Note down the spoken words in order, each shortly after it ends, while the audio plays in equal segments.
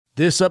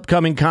This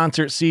upcoming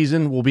concert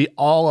season will be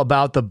all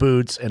about the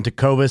boots, and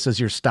Tecovas is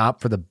your stop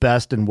for the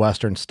best in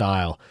Western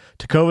style.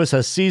 Tecovas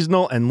has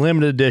seasonal and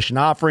limited edition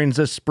offerings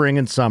this spring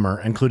and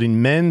summer,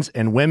 including men's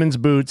and women's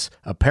boots,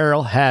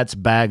 apparel, hats,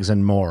 bags,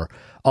 and more.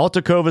 All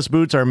Tecovas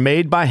boots are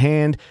made by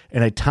hand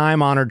in a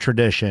time-honored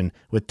tradition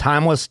with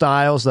timeless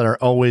styles that are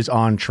always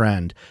on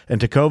trend. And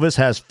Tecovas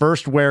has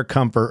first wear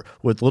comfort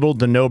with little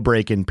to no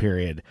break-in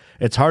period.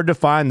 It's hard to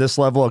find this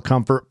level of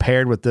comfort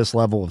paired with this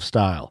level of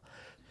style.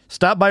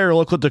 Stop by your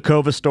local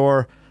Tecovas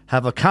store,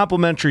 have a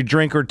complimentary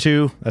drink or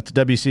two, that's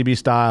WCB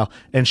style,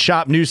 and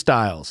shop new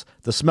styles.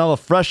 The smell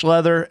of fresh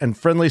leather and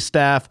friendly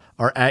staff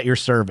are at your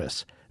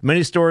service.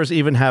 Many stores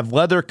even have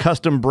leather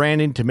custom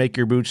branding to make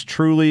your boots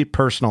truly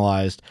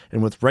personalized.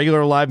 And with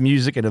regular live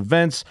music and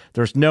events,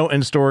 there's no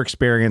in-store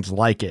experience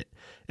like it.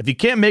 If you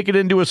can't make it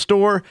into a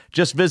store,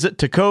 just visit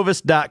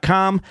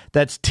tecovas.com.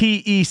 That's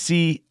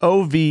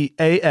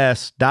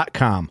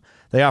TECOVAS.com.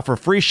 They offer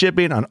free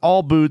shipping on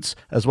all boots,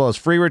 as well as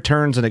free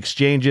returns and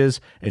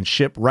exchanges, and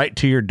ship right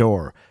to your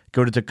door.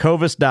 Go to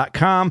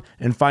tecovas.com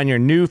and find your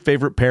new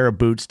favorite pair of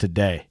boots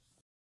today.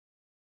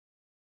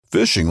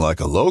 Fishing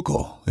like a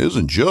local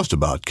isn't just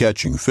about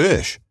catching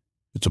fish.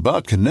 It's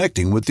about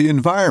connecting with the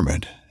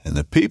environment and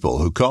the people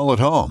who call it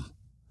home.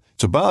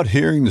 It's about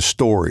hearing the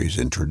stories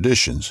and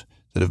traditions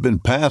that have been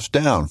passed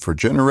down for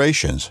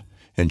generations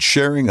and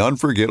sharing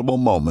unforgettable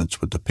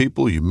moments with the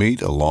people you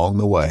meet along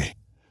the way.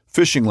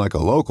 Fishing like a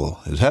local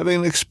is having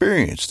an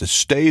experience that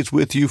stays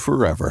with you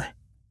forever.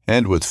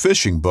 And with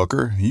Fishing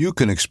Booker, you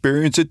can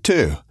experience it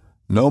too,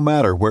 no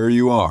matter where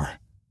you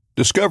are.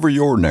 Discover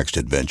your next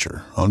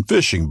adventure on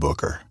Fishing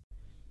Booker.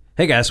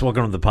 Hey guys,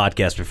 welcome to the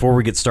podcast. Before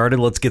we get started,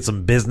 let's get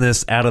some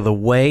business out of the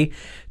way.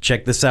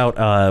 Check this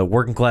out,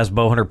 Working Class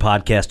Bowhunter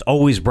podcast,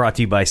 always brought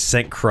to you by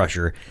Scent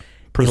Crusher.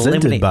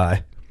 Presented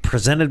by.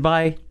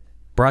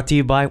 Brought to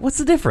you by. What's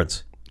the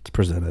difference? It's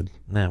presented.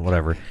 Nah,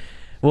 whatever.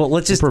 Well,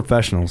 let's just...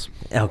 Professionals.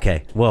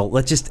 Okay, well,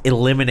 let's just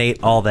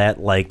eliminate all that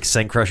like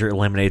Scent Crusher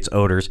eliminates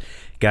odors.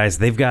 Guys,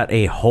 they've got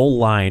a whole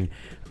line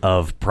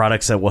of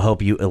products that will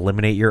help you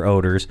eliminate your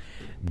odors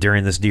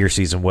during this deer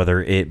season,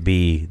 whether it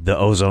be the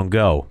Ozone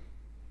Go,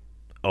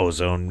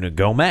 Ozone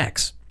Go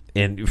Max.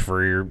 And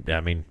for your,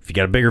 I mean, if you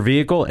got a bigger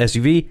vehicle,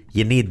 SUV,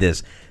 you need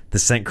this. The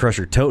Scent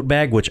Crusher tote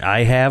bag, which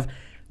I have.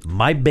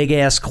 My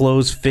big-ass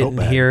clothes fit in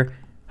here.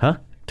 Huh?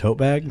 Tote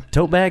bag?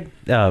 Tote bag?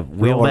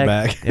 Wheel roller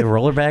bag? A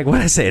roller bag? What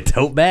did I say? A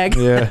tote bag?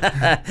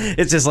 Yeah.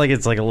 It's like a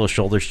little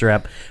shoulder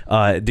strap.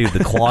 Dude,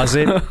 the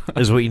closet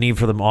is what you need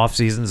for them off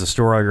seasons to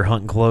store all your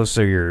hunting clothes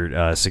so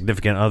your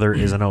significant other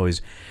isn't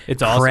always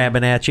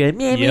crabbing at you.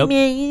 Yep.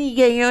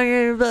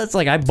 It's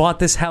like, I bought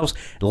this house.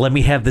 Let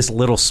me have this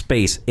little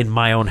space in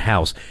my own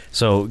house.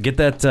 So get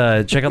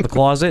that, check out the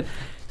closet.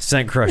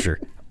 Scent Crusher.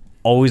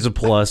 Always a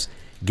plus.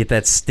 Get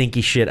that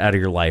stinky shit out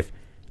of your life.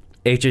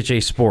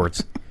 HHA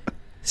Sports.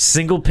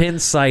 Single pin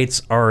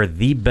sights are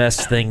the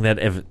best thing that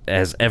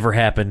has ever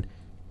happened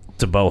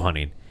to bow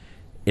hunting.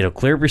 It'll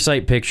clear up your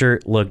sight picture.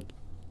 Look,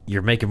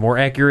 you're making more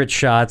accurate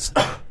shots.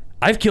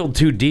 I've killed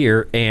 2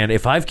 deer, and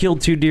if I've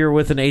killed 2 deer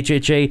with an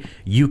HHA,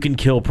 you can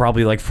kill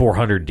probably like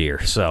 400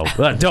 deer. So,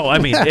 don't do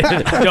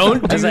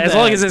as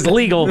long as it's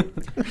legal.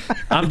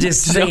 I'm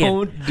just saying,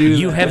 Don't do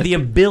you that. have the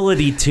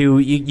ability to.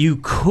 You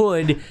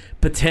could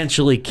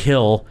potentially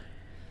kill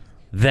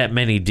that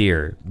many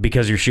deer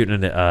because you're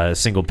shooting a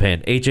single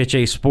pin.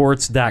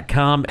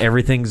 HHAsports.com.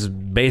 Everything's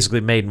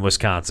basically made in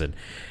Wisconsin.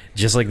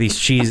 Just like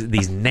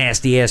these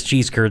nasty ass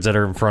cheese curds that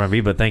are in front of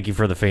me. But thank you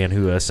for the fan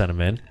who sent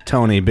them in.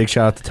 Tony, big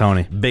shout out to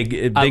Tony.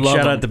 Big love shout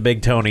them. out to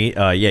Big Tony.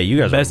 Yeah, you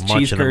guys Best are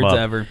cheese munching them curds up.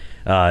 ever.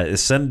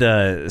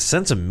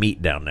 Send some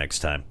meat down next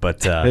time.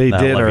 But He I did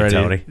love you, already.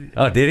 Tony.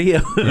 Oh, did he?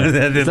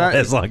 That didn't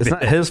last long, It's did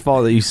not it? his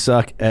fault that you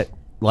suck at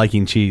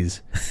liking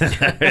cheese.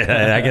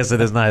 I guess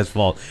it is not his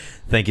fault.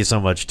 Thank you so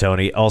much,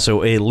 Tony.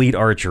 Also, Elite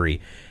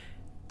Archery.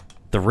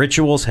 The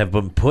Rituals have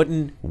been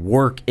putting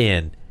work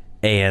in.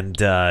 And,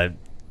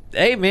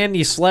 hey, man,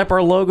 you slap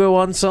our logo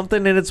on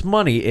something and it's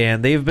money.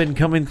 And they've been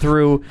coming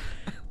through.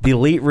 The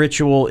Elite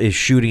Ritual is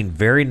shooting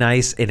very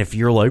nice. And if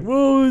you're like,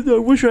 well, I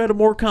wish I had a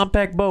more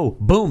compact bow.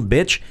 Boom,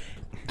 bitch.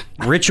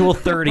 Ritual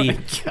 30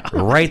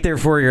 right there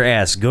for your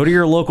ass. Go to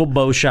your local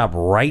bow shop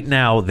right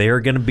now. They're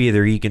going to be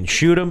there. You can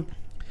shoot them.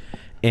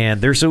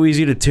 And they're so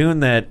easy to tune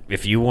that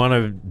if you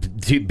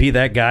want to be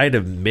that guy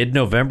to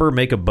mid-November,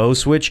 make a bow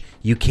switch,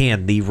 you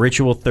can. The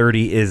Ritual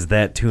 30 is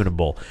that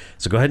tunable.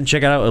 So go ahead and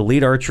check it out,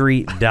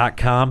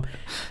 elitearchery.com.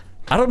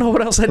 I don't know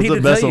what else I need to tell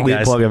you That's the best elite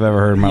guys. plug I've ever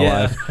heard in my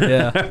life.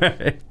 Yeah.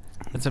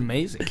 That's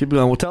amazing. Keep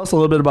going. Well, tell us a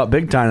little bit about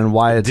Big Time and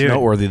why it's Dude.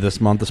 noteworthy this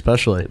month,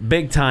 especially.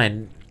 Big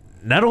Time.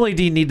 Not only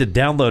do you need to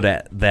download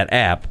that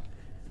app,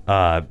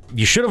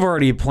 you should have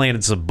already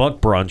planted some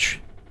Buck Brunch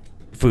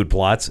food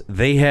plots.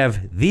 They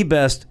have the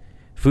best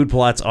food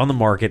plots on the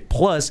market.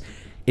 Plus,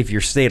 if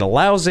your state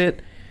allows it,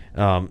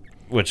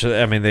 which,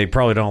 I mean, they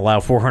probably don't allow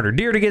 400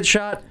 deer to get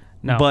shot.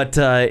 No. But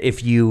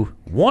if you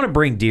want to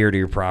bring deer to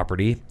your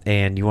property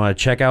and you want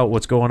to check out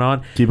what's going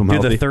on, Keep 'em do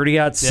healthy. the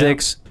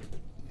 30-06,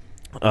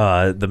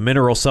 the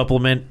mineral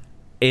supplement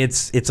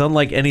It's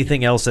unlike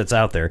anything else that's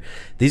out there.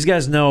 These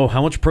guys know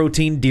how much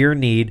protein deer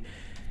need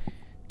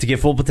to get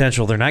full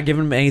potential. They're not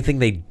giving them anything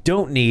they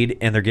don't need,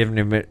 and they're giving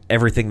them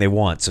everything they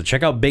want. So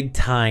check out Big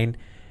Tine,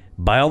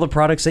 buy all the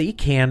products that you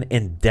can,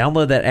 and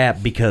download that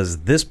app,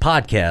 because this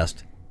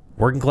podcast,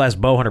 Working Class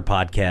Bowhunter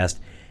Podcast,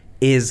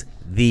 is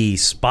the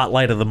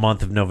spotlight of the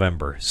month of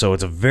November. So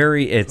it's a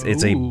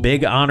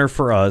big honor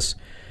for us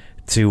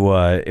to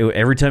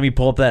every time you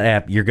pull up that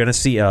app, you're going to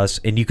see us,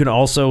 and you can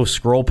also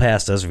scroll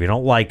past us if you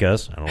don't like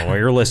us. I don't know why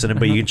you're listening,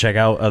 but you can check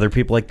out other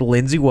people like the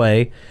Lindsay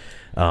Way,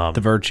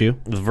 the Virtue,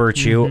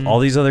 all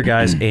these other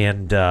guys,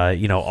 and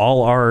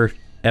all our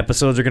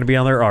episodes are going to be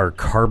on there. Our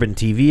Carbon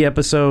TV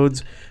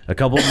episodes, a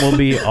couple of them will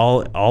be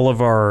all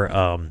of our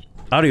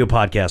audio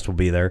podcasts will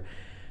be there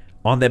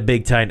on that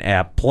Big Tine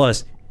app.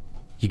 Plus,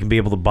 you can be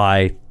able to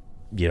buy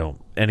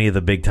any of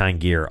the Big Tine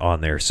gear on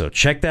there. So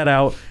check that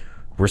out.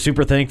 We're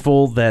super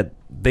thankful that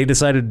they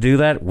decided to do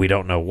that. We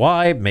don't know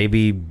why.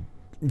 Maybe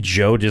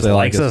Joe just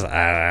likes us.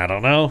 I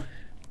don't know.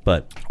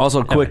 But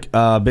also, quick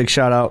big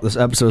shout out. This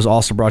episode is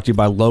also brought to you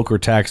by Loker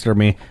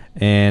Taxidermy,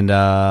 and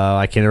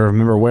I can't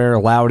remember where.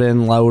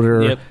 Loudon,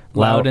 Loader,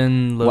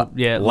 Loudon,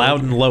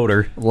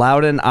 Loader,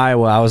 Loudon,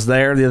 Iowa. I was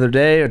there the other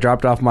day. I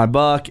dropped off my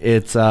buck.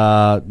 It's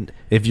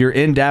if you're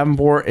in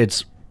Davenport,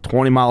 it's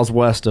 20 miles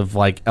west of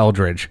like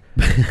Eldridge.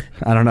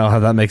 I don't know how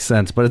that makes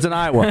sense, but it's in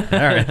Iowa. All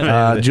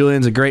right.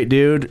 Julian's a great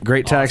dude,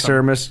 great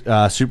taxidermist,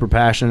 super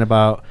passionate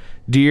about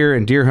deer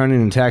and deer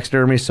hunting and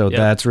taxidermy. So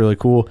that's really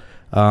cool.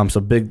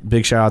 So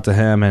big shout out to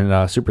him,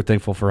 and super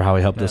thankful for how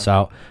he helped us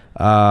out.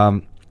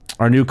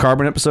 Our new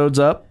Carbon episode's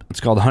up.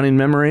 It's called Hunting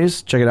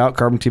Memories. Check it out,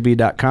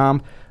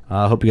 carbontv.com.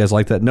 I hope you guys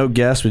like that. No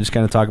guests. We just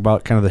kind of talk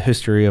about kind of the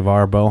history of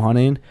our bow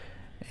hunting.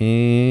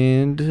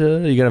 And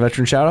you got a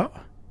veteran shout out?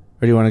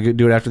 Or do you want to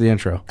do it after the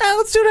intro?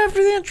 Let's do it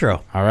after the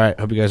intro. All right.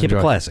 Hope you guys Keep enjoy.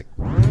 it classic.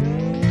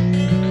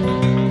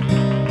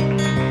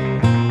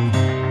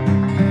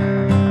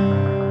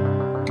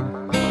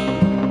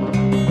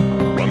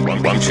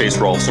 I'm Chase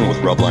Rolfson with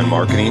Rubline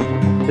Marketing.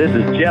 This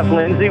is Jeff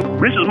Lindsay.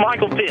 This is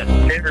Michael Pitt.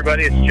 Hey,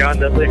 everybody, it's John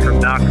Dudley from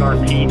Knock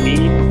On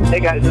TV. Hey,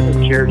 guys, this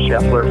is Jared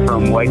Scheffler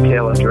from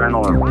Whitetail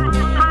Adrenaline.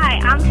 Hi,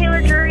 I'm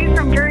Taylor Drury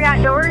from Drury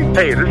Outdoors.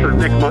 Hey, this is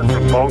Nick Munt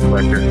from Bone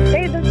Collector.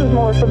 Hey, this is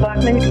Melissa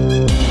Buckman.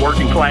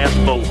 Working Class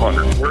Bow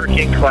Hunter.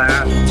 Working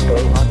Class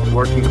Bow Hunter.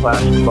 Working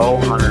Class Bow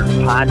Hunter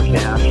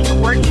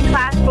Podcast. Working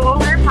Class Bow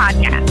Hunter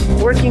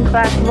Podcast. Working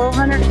Class Bow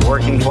Hunter.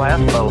 Working Class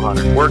Bow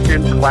Hunter.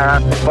 Working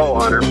Class Bow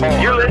Hunter.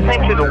 You're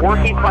listening to the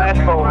Working Class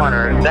Bow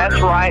Hunter. That's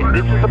right.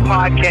 This is a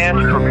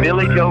podcast for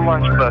Billy Joe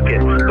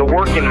Lunchbucket, the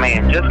working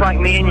man, just like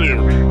me and you.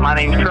 My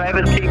name's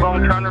Travis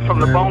T-Bone Turner from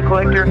the Bone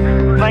Collector.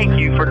 Thank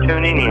you for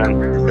tuning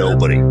in.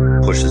 Nobody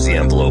pushes the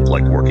envelope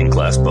like Working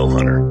Class Bow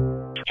Hunter.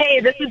 Hey,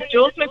 this is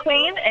Jules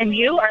McQueen, and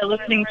you are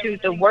listening to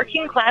the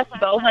Working Class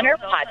Bow Hunter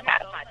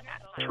Podcast.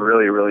 It's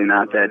really, really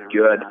not that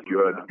good.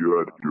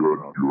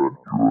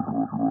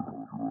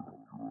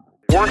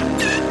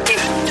 Working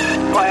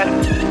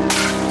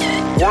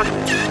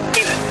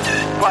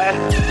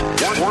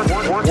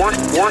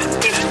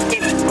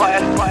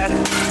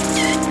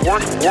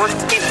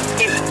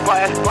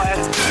Class.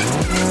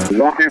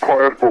 Working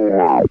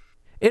Class.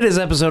 It is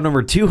episode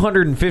number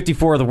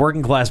 254 of the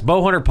Working Class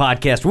Bowhunter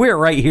Podcast. We are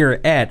right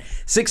here at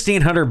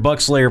 1600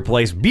 Buckslayer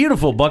Place,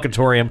 beautiful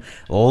Buckatorium,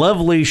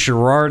 lovely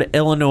Sherrard,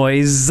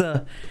 Illinois.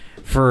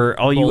 For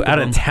all you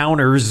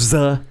out-of-towners,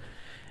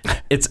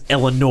 it's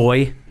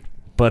Illinois.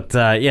 But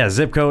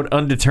zip code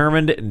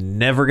undetermined,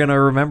 never going to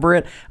remember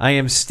it. I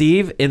am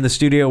Steve in the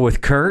studio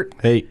with Kurt.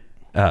 Hey.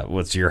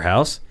 What's your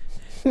house?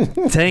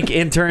 Tank,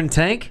 intern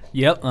Tank.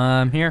 Yep,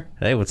 I'm here.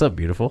 Hey, what's up,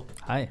 beautiful?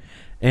 Hi.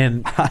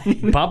 And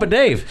Papa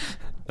Dave.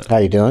 How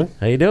you doing?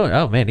 How you doing?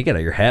 Oh, man, you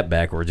got your hat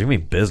backwards. You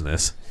mean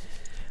business.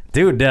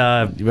 Dude.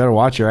 You better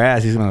watch your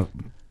ass. He's going to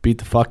beat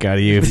the fuck out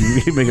of you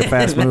if you make a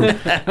fast move.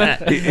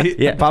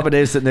 Yeah. Papa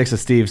Dave's sitting next to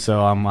Steve, so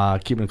I'm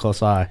keeping a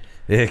close eye.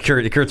 Yeah,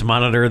 Kurt's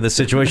monitoring the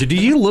situation. Do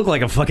you look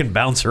like a fucking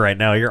bouncer right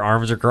now? Your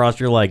arms are crossed.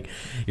 You're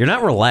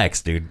not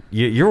relaxed, dude.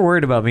 You're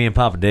worried about me and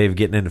Papa Dave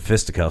getting into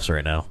fisticuffs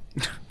right now.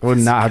 I would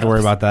not have to worry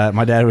about that.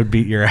 My dad would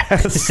beat your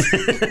ass.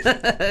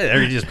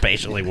 Are you just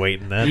patiently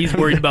waiting then? He's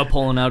worried about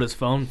pulling out his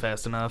phone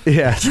fast enough.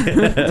 Yeah.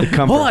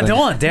 Hold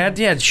on, Dad.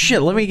 Yeah,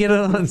 shit. Let me get it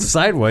on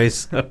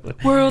sideways.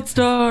 World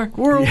star.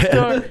 You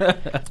got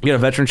a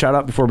veteran shout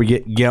out before we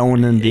get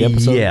going in the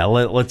episode? Yeah,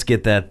 let's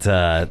get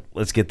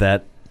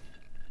that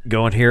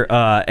going here.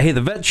 Hey,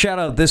 the vet shout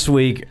out this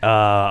week.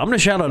 I'm going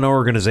to shout out an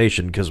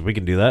organization because we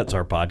can do that. It's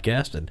our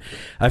podcast, and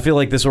I feel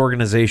like this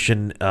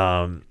organization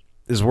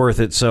is worth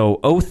it. So,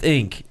 Oath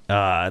Inc.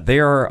 They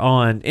are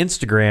on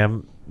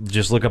Instagram.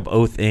 Just look up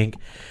Oath Inc.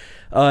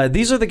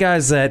 These are the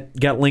guys that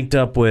got linked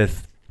up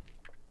with.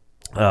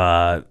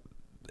 There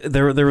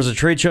was a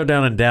trade show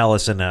down in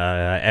Dallas, and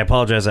I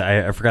apologize,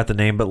 I forgot the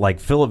name, but like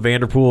Philip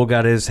Vanderpool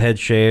got his head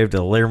shaved,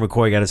 Larry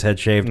McCoy got his head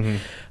shaved.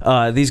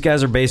 Mm-hmm. These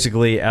guys are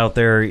basically out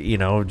there,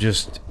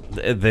 just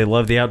they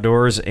love the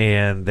outdoors,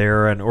 and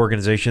they're an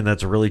organization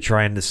that's really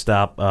trying to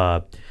stop.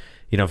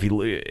 If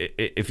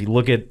you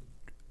look at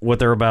what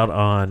they're about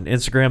on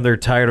Instagram. They're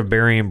tired of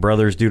burying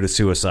brothers due to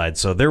suicide.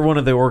 So they're one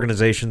of the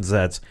organizations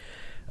that's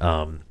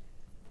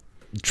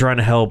trying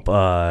to help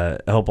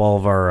all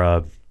of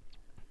our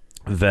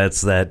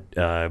vets that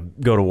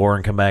go to war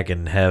and come back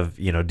and have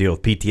deal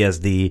with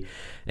PTSD,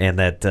 and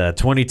that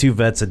 22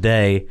 vets a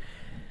day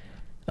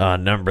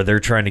number. They're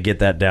trying to get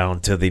that down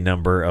to the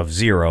number of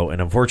 0,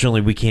 and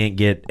unfortunately, we can't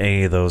get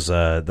any of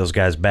those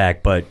guys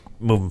back. But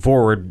moving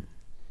forward,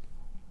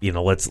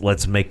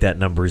 let's make that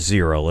number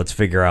 0. Let's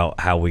figure out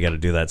how we got to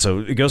do that.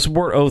 So go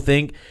support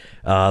OThink.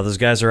 Those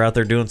guys are out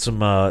there doing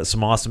some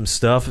awesome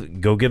stuff.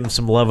 Go give them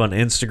some love on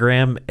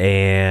Instagram.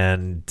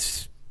 And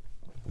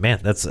man,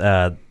 that's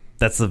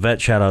the vet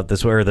shout out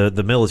this week, or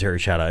the military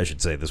shout out, I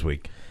should say, this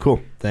week.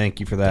 Cool. Thank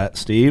you for that,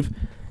 Steve.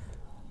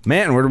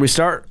 Man, where do we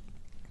start?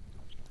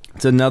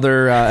 It's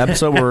another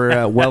episode.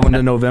 We're well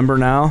into November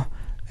now.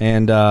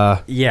 And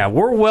yeah,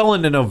 we're well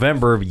into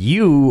November.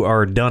 You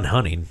are done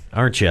hunting,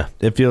 aren't you?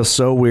 It feels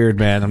so weird,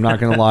 man. I'm not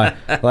going to lie.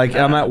 Like,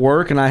 I'm at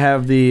work and I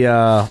have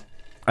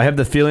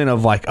the feeling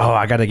of like, oh,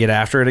 I got to get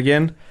after it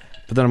again.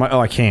 But then I'm like, oh,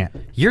 I can't.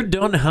 You're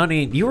done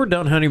hunting. You were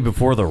done hunting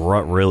before the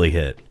rut really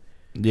hit.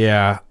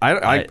 Yeah.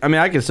 I mean,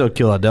 I can still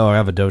kill a doe. I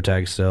have a doe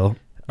tag still.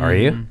 Are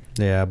you?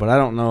 Yeah, but I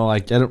don't know.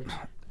 Like, I don't.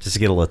 Just to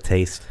get a little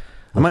taste.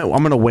 I'm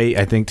going to wait,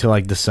 I think, till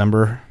like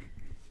December.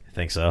 I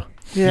think so.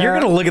 Yeah. You're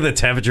going to look at the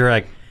temperature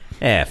like,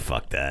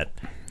 fuck that.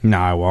 No,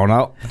 I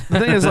won't. The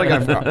thing is, like,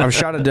 I've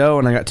shot a doe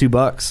and I got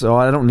 $2, so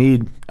I don't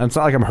need. It's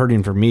not like I'm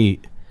hurting for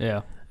meat.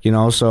 Yeah.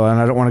 So, and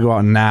I don't want to go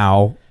out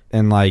now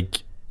and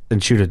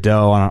shoot a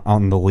doe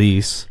on the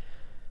lease.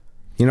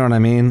 You know what I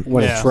mean?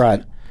 When it's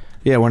rut.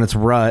 Yeah, when it's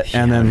rut,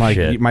 and then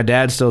shit. my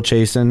dad's still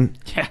chasing.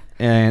 Yeah.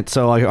 And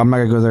so like I'm not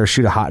gonna go there and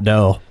shoot a hot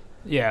doe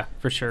Yeah,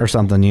 for sure. or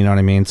something. You know what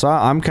I mean? So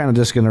I'm kind of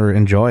just gonna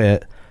enjoy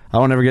it. I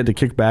won't ever get to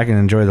kick back and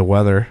enjoy the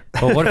weather.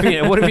 Well, what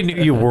if you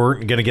knew you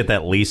weren't going to get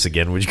that lease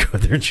again? Would you go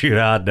there and shoot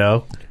a hot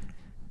doe?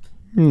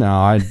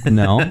 No.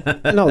 No,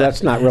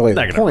 that's not really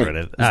the Not going point. to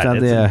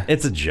ruin it.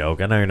 It's a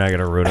joke. I know you're not going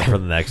to ruin it for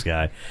the next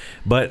guy.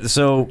 But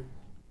so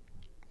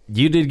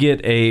you did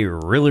get a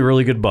really,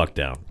 really good buck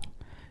down.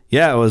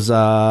 Yeah, it was.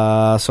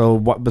 So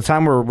by the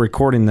time we're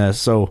recording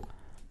this, so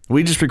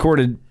we just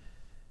recorded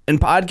in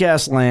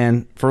podcast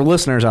land for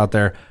listeners out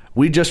there.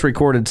 We just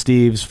recorded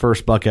Steve's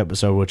first buck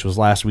episode, which was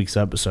last week's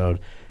episode,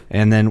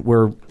 and then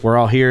we're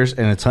all here,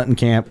 and it's hunting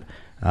camp.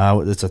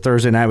 It's a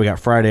Thursday night. We got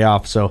Friday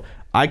off, so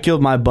I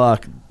killed my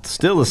buck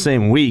still the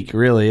same week.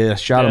 Really, I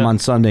shot him on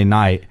Sunday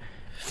night.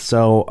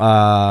 So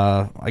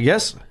I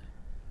guess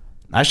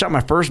I shot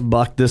my first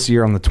buck this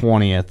year on the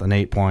 20th, an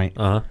 8-point.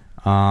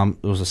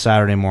 It was a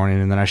Saturday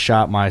morning, and then I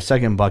shot my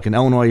second buck. In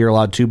Illinois, you're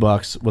allowed 2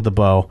 bucks with a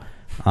bow.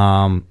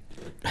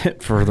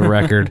 For the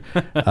record,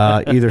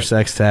 either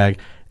sex tag.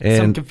 And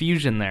some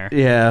confusion there.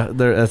 Yeah,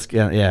 there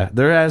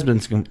has been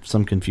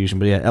some confusion,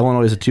 but yeah,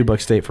 Illinois is a 2-buck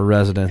state for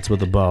residents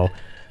with a bow,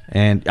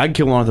 and I'd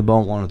kill one with a bow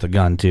and one with a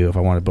gun too if I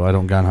wanted. But I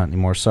don't gun hunt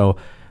anymore, so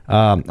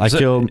I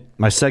killed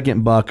my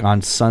second buck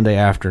on Sunday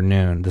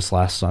afternoon. This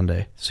last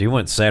Sunday. So you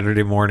went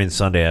Saturday morning,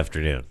 Sunday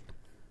afternoon.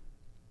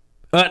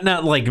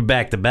 Not like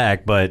back to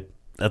back, but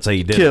that's how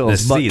you did it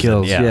this buck season.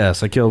 Kills. Yeah.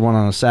 Yes, I killed one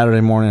on a Saturday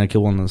morning. I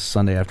killed one on a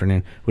Sunday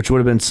afternoon, which would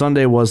have been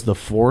Sunday was the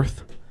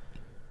 4th,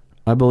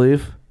 I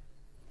believe.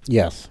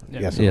 Yes.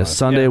 Yes. Yeah,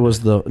 Sunday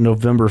was the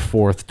November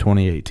 4th,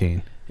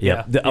 2018.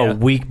 Yeah, a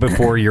week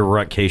before your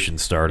rutcation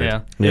started.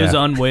 Yeah. It was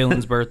on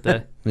Waylon's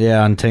birthday.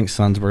 Yeah, on Tank's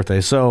son's birthday.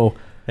 So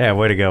yeah,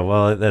 way to go.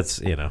 Well, that's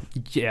Yeah.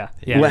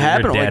 what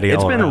happened? Like,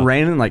 it's been around.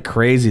 raining like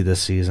crazy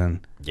this season.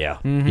 Yeah.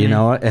 You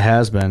know, it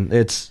has been.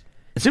 It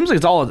seems like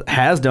it's all it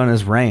has done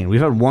is rain.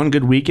 We've had one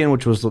good weekend,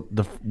 which was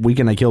the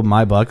weekend I killed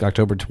my buck,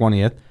 October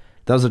 20th.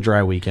 That was a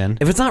dry weekend.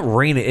 If it's not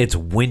raining, it's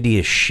windy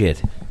as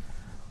shit.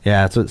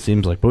 Yeah, that's what it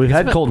seems like. But we've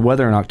had cold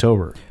weather in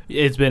October.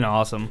 It's been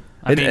awesome.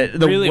 I mean,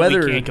 the really,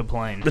 weather, we can't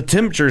complain. The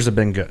temperatures have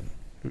been good.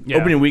 Yeah.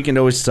 Opening weekend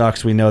always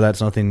sucks. We know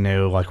that's nothing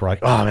new. Like, we're like,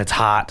 oh, it's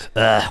hot.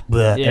 Ugh,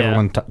 bleh. Yeah.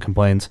 Everyone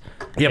complains.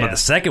 Yeah, but the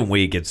second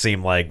week, it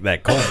semed like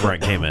that cold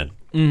front came in.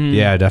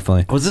 Yeah,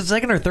 definitely. Was it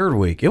second or third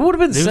week? It would have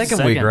been It was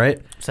second week,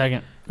 right?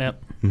 Second.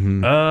 Yep.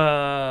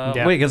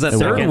 Wait, because that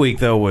third week,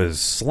 though,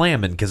 was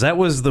slamming, because that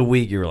was the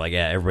week you were like,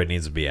 yeah, everybody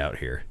needs to be out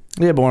here.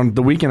 Yeah, but on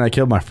the weekend I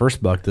killed my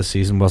first buck this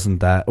season, it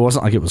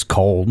wasn't like it was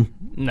cold.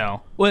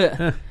 No.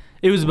 Well,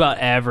 it was about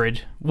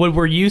average. What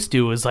we're used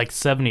to is like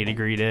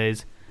 70-degree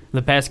days.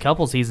 The past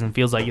couple seasons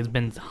feels like it's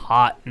been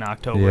hot in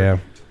October. Yeah,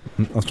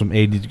 some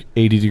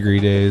 80-degree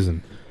days,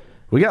 and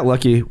we got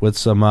lucky with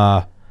some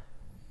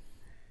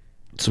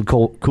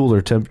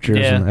cooler temperatures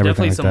Yeah, and everything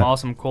definitely like some that.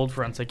 awesome cold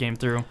fronts that came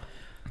through.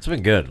 It's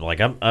been good.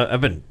 Like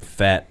I've been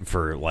fat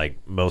for like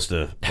most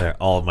of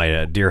all of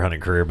my deer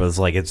hunting career, but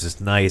it's just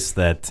nice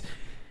that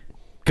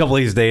a couple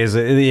of these days,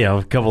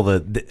 a couple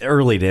of the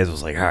early days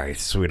was like, all right,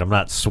 sweet. I'm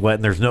not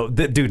sweating. There's no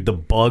dude. The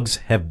bugs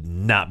have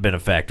not been a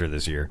factor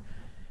this year.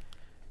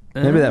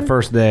 Maybe that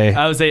first day.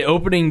 I would say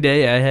opening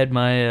day, I had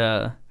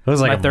my It was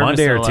like my a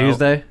Monday or thermostat out.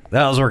 Tuesday.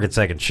 I was working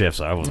second shift,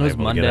 so I wasn't It was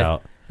able Monday. to get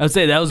out. I would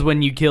say that was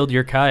when you killed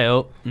your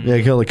coyote. Yeah,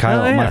 I killed a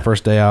coyote Oh, yeah. my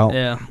first day out.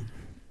 Yeah.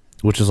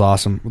 which is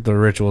awesome. The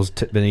rituals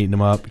been eating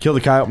them up. Killed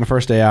the coyote my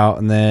first day out,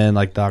 and then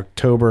like the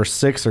October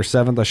 6th or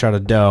 7th, I shot a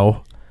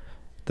doe.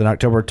 Then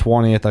October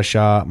 20th, I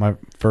shot my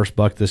first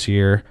buck this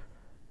year.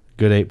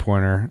 Good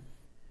 8-pointer.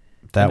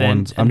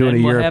 I'm doing a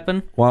year. What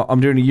happened? Well,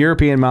 I'm doing a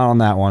European mount on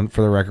that one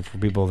for the record for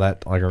people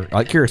that are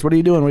like curious. What are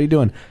you doing? What are you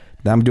doing?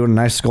 I'm doing a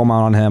nice skull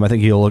mount on him. I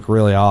think he'll look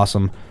really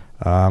awesome.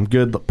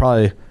 Good,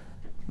 probably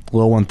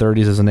low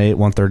 130s as an 8,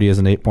 130 as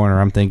an 8-pointer.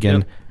 I'm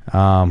thinking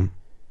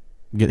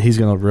he's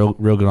going to look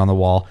real good on the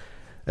wall.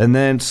 And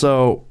then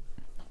so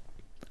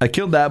I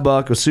killed that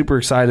buck. Was super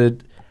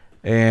excited,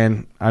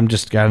 and I'm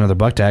just got another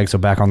buck tag. So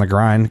back on the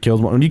grind.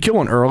 Killed one. When you kill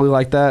one early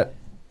like that,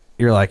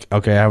 you're like,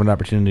 okay, I have an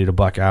opportunity to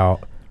buck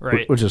out.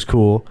 Right. Which is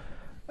cool.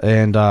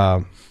 And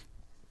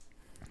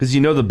because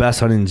the best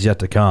hunting is yet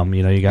to come.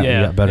 You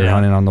got better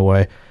hunting on the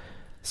way.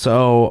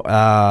 So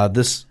I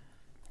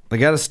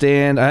got a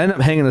stand. I ended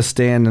up hanging a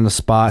stand in a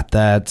spot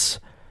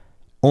that's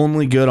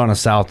only good on a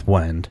south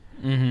wind.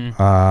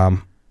 Mm-hmm.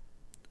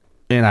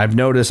 And I've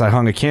noticed I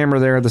hung a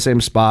camera there at the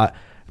same spot,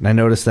 and I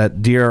noticed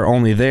that deer are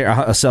only there,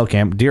 a cell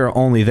cam, deer are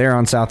only there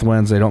on south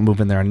winds. They don't move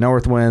in there on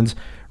north winds.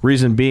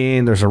 Reason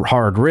being, there's a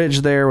hard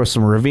ridge there with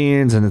some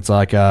ravines, and it's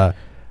like a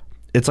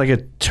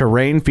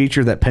terrain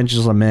feature that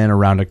pinches them in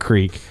around a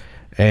creek.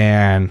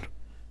 And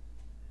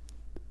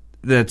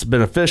that's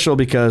beneficial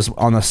because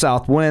on the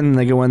south wind,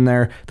 they go in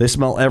there, they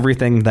smell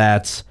everything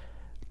that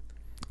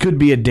could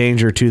be a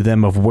danger to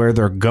them of where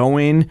they're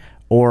going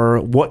or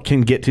what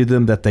can get to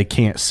them that they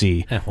can't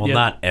see. Well,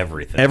 not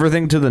everything.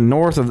 Everything to the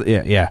north of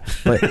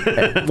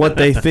but what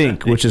they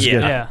think, which is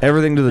good. Yeah.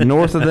 Everything to the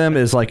north of them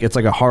is like it's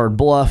like a hard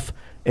bluff,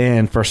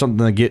 and for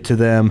something to get to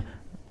them,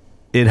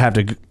 it'd have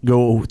to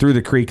go through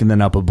the creek and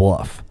then up a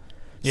bluff.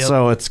 Yep.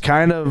 So it's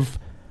kind of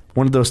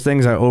one of those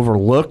things I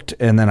overlooked,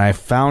 and then I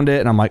found it,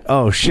 and I'm like,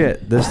 oh,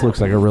 shit, this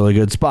looks like a really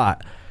good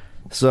spot.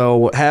 So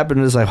what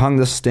happened is I hung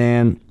this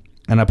stand,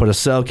 and I put a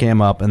cell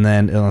cam up, and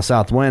then in the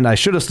south wind, I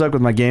should have stuck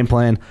with my game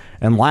plan.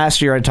 And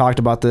last year I talked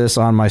about this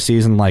on my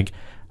season, like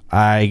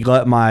I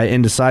let my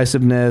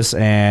indecisiveness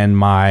and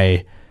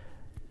my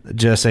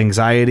just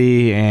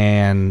anxiety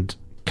and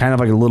kind of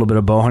like a little bit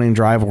of bow hunting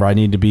drive where I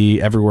need to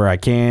be everywhere I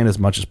can as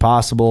much as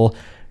possible,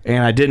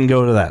 and I didn't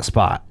go to that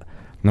spot.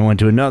 And I went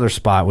to another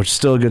spot, which is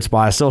still a good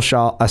spot.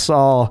 I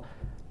saw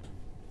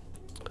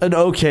an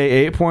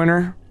okay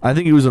 8-pointer. I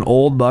think he was an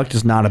old buck,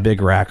 just not a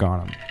big rack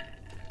on him.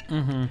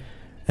 Mm-hmm.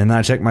 And then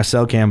I checked my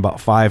cell cam about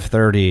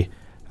 5:30.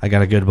 I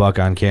got a good buck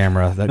on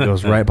camera that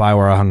goes right by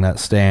where I hung that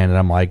stand, and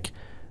I'm like,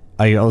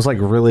 I was like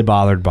really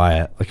bothered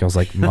by it. Like I was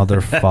like,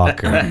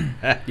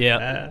 motherfucker.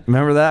 Yeah.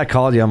 Remember that? I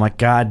called you. I'm like,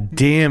 God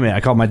damn it. I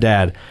called my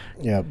dad.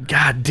 Yeah.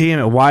 God damn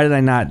it. Why did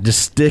I not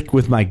just stick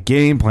with my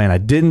game plan? I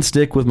didn't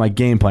stick with my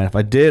game plan. If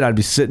I did, I'd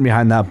be sitting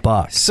behind that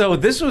buck. So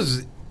this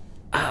was,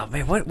 oh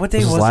man, what day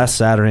This was was last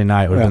Saturday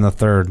night. Would have been the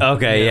 3rd.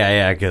 Okay,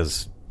 yeah,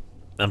 because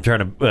I'm trying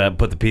to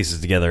put the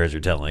pieces together as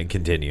you're telling.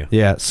 Continue.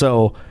 Yeah.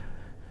 So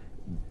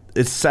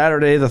it's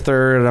Saturday the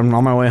 3rd. I'm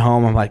on my way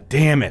home. I'm like,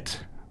 damn it.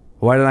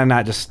 Why did I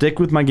not just stick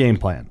with my game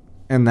plan?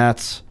 And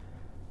that's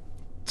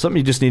something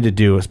you just need to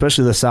do,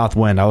 especially the south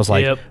wind. I was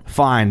like,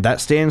 fine, that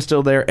stand's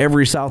still there.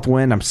 Every south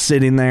wind, I'm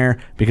sitting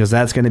there because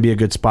that's going to be a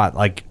good spot.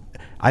 Like,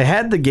 I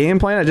had the game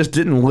plan. I just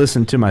didn't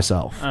listen to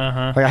myself.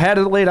 Uh-huh. Like, I had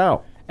it laid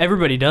out.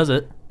 Everybody does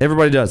it.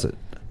 Everybody does it.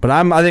 But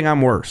I think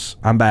I'm worse.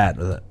 I'm bad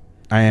with it.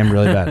 I am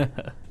really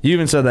bad. You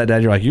even said that,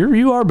 Dad. You're like,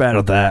 you are bad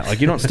at that.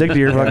 Like, you don't stick to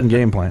your fucking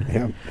game plan.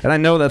 Yeah. And I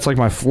know that's like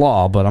my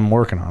flaw, but I'm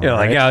working on it. You're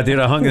like, right? yeah, dude,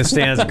 I hung this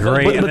stand's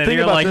great. But and then think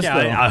you're about like, this,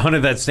 yeah, though. I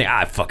hunted that stand.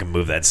 I fucking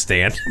moved that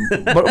stand.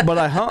 but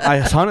I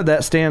hunted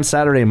that stand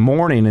Saturday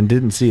morning and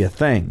didn't see a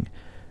thing.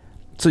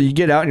 So you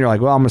get out and you're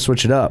like, well, I'm gonna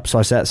switch it up. So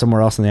I sat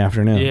somewhere else in the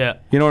afternoon. Yeah.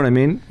 You know what I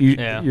mean?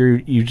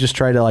 You just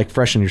try to like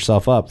freshen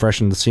yourself up,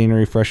 freshen the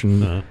scenery,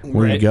 freshen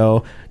where you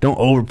go. Don't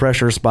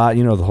overpressure a spot.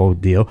 You know the whole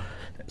deal.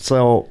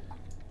 So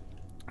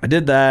I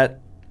did that.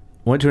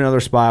 Went to another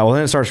spot. Well,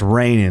 then it starts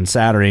raining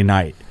Saturday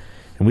night.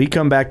 And we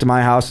come back to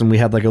my house, and we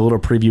had like a little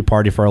preview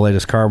party for our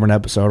latest Carbon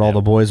episode. All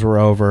the boys were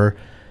over,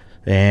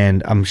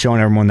 and I'm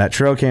showing everyone that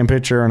trail cam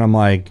picture, and I'm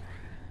like,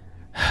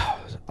 I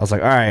was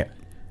like, all right,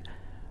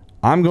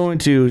 I'm going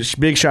to,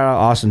 big shout out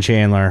Austin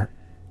Chandler.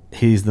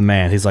 He's the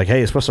man. He's like,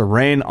 hey, it's supposed to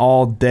rain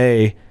all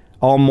day,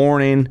 all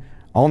morning,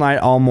 all night,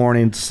 all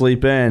morning,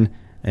 sleep in,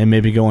 and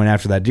maybe going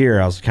after that deer.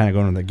 I was kind of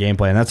going to the game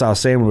plan. That's what I was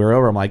saying when we were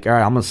over. I'm like, all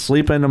right, I'm going to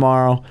sleep in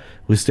tomorrow.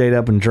 We stayed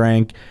up and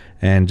drank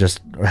and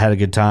just had a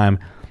good time.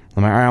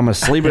 I'm like, all right, I'm going to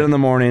sleep in the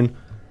morning.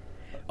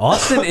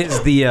 Austin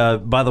is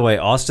the, by the way,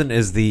 Austin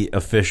is the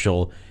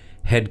official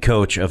head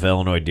coach of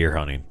Illinois deer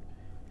hunting.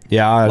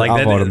 Yeah,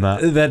 I'll vote him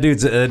that. That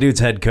dude's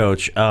head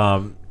coach.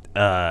 Anyway,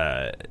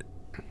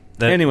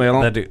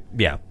 that dude,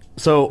 yeah.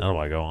 So I don't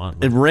want to go on.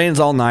 It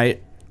rains all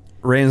night,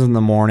 rains in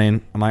the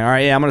morning. I'm like, all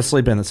right, yeah, I'm going to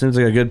sleep in. It seems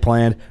like a good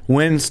plan.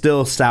 Wind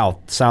still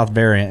south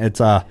variant.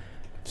 It's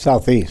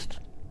southeast.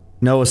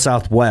 No, it's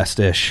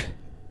southwest-ish.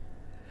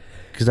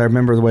 Because I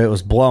remember the way it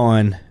was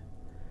blowing.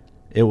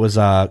 It was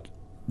the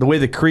way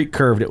the creek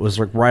curved. It was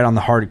like right on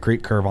the hard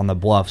creek curve on the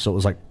bluff, so it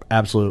was like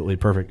absolutely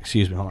perfect.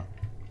 Excuse me, hold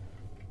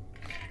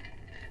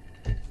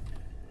on.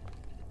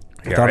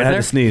 I thought I had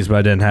to sneeze, but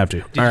I didn't have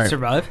to. Did you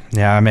survive?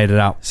 Yeah, I made it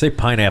out. Say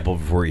pineapple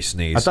before you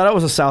sneeze. I thought it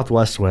was a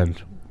southwest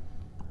wind.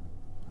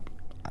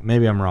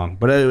 Maybe I'm wrong,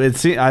 but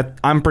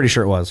I'm pretty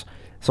sure it was.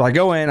 So I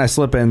go in, I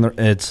slip in.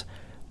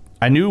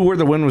 I knew where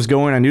the wind was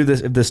going. I knew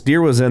this. If this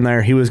deer was in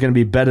there, he was going to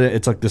be bedded.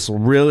 It's like this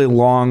really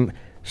long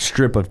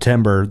strip of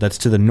timber that's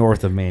to the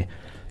north of me.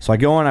 So I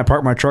go in, I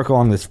park my truck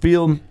along this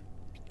field.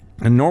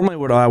 And normally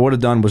what I would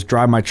have done was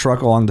drive my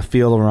truck along the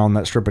field around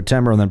that strip of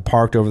timber and then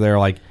parked over there.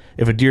 Like,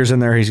 if a deer's in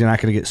there, he's not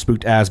going to get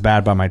spooked as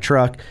bad by my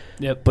truck.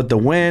 Yep. But the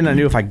wind, I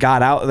knew if I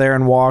got out there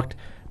and walked,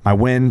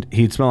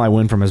 he'd smell my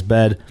wind from his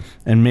bed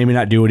and maybe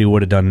not do what he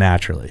would have done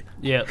naturally.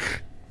 Yep.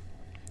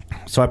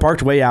 So I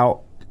parked way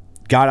out,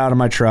 got out of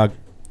my truck,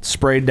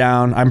 sprayed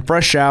down. I'm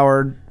fresh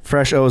showered,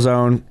 fresh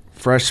ozone,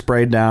 fresh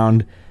sprayed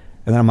down.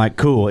 And then I'm like,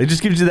 cool. It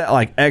just gives you that,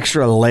 like,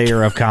 extra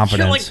layer of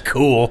confidence. You're like,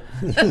 cool.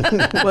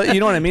 Well, you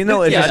know what I mean,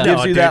 though? It just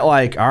gives you that,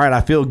 like, all right,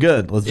 I feel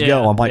good. Let's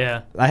go. I'm like,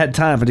 I had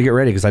time to get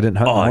ready because I didn't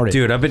hunt in the morning.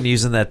 Dude, I've been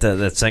using that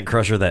scent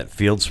crusher, that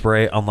field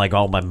spray on, like,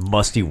 all my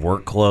musty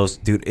work clothes.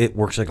 Dude, it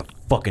works like a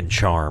fucking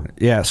charm.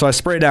 Yeah, so I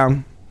spray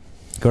down.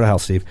 Go to hell,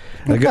 Steve.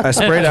 I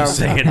spray down.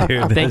 Saying,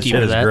 dude, Thank you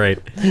for that.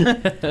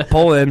 Great.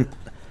 Pull in.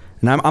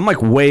 And I'm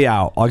like way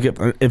out.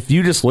 If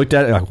you just looked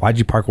at it, like, why'd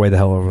you park way the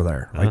hell over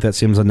there? Like, that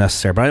seems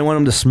unnecessary. But I didn't want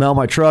him to smell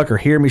my truck or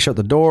hear me shut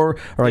the door.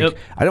 Or like,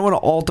 I didn't want to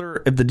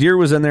alter if the deer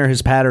was in there,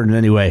 his pattern in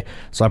any way.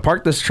 So I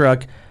parked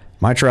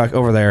my truck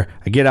over there.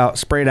 I get out,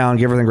 spray down,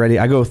 get everything ready.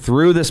 I go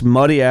through this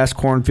muddy ass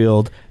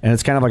cornfield, and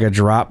it's kind of like a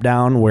drop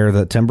down where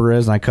the timber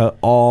is, and I cut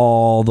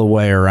all the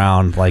way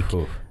around, like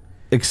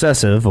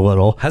excessive a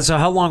little. So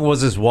how long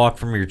was this walk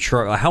from your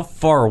truck? How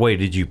far away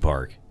did you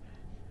park?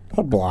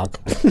 A block.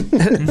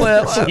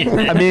 Well,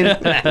 I mean,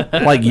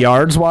 like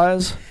yards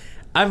wise.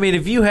 I mean,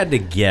 if you had to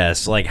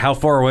guess, like, how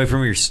far away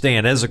from your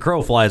stand, as a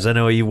crow flies, I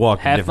know you walk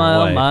a half different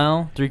mile, way.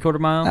 mile, 3/4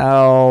 mile.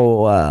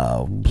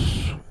 Oh,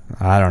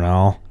 I don't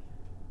know.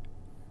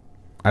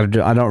 I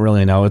don't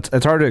really know.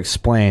 It's hard to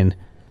explain.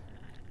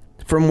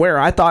 From where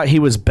I thought he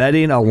was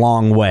bedding a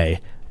long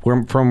way,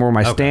 from where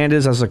my stand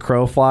is as a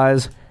crow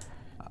flies,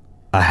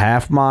 a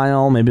half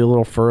mile, maybe a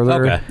little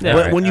further. Okay.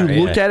 But when you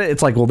looked at it,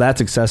 it's like, well,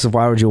 that's excessive.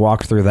 Why would you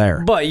walk through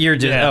there? But you're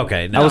just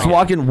okay. No, I was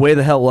walking way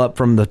the hell up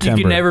from the timber.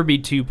 You can never be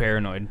too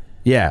paranoid.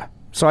 Yeah.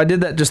 So I did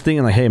that just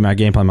thinking like, hey, my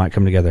game plan might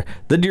come together.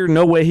 The deer,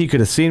 no way he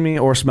could have seen me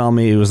or smelled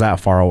me. It was that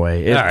far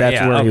away.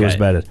 That's where he was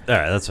bedded. All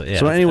right, that's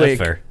so anyway,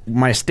 that's fair.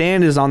 My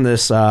stand is on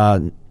this.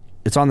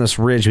 It's on this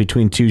ridge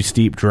between two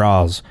steep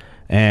draws,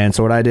 and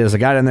so what I did is I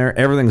got in there.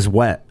 Everything's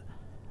wet,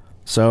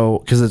 so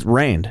because it's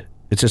rained.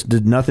 It just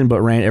did nothing but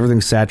rain.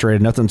 Everything's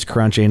saturated. Nothing's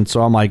crunching.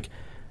 So I'm like,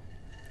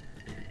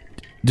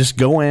 just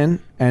go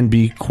in and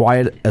be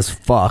quiet as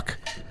fuck.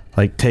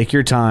 Like, take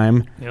your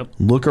time. Yep.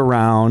 Look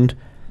around.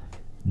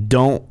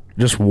 Don't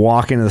just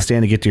walk into the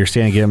stand to get to your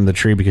stand and get in the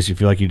tree because you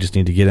feel like you just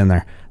need to get in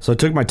there. So I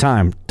took my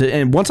time.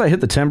 And once I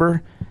hit the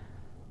timber,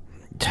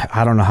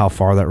 I don't know how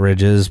far that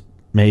ridge is.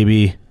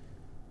 Maybe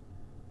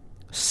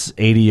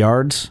 80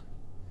 yards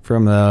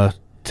from the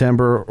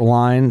timber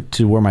line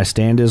to where my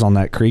stand is on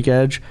that creek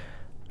edge.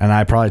 And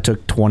I probably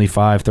took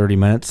 25, 30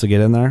 minutes to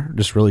get in there,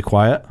 just really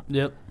quiet.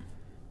 Yep.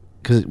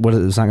 Because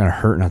it's not going to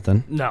hurt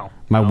nothing. No.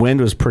 My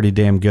wind was pretty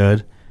damn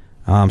good.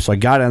 So I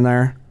got in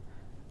there,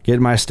 get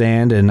in my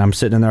stand, and I'm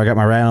sitting in there. I got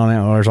my rattling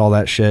antlers, all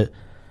that shit.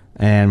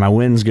 And my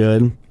wind's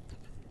good.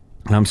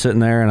 And I'm sitting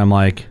there, and I'm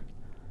like,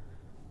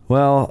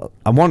 well,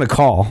 I want to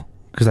call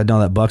because I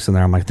know that buck's in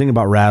there. I'm like, thinking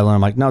about rattling.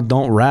 I'm like, no,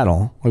 don't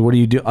rattle. Like, what do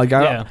you do? Like,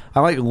 I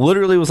like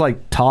literally was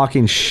like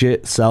talking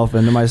shit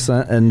into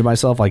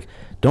myself. Like,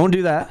 don't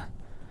do that.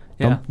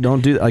 Yeah.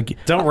 Don't do that. Like,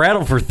 don't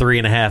rattle for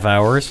 3.5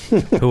 hours.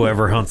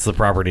 Whoever hunts the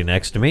property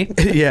next to me.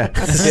 Yeah.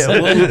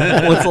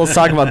 Let's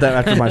talk about that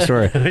after my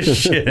story.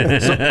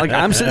 Shit. So, like,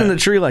 I'm sitting in the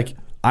tree, like,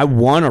 I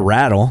want to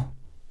rattle,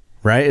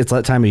 right? It's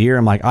that time of year.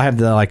 I'm like, I have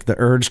the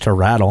urge to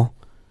rattle,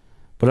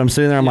 but I'm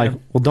sitting there. I'm like,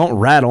 well, don't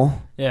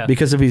rattle,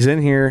 because if he's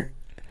in here,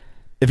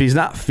 if he's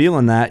not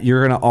feeling that,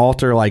 you're gonna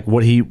alter like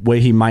way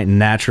he might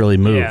naturally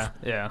move.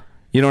 Yeah.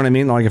 You know what I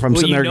mean? Like if I'm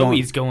sitting there going,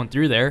 he's going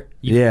through there.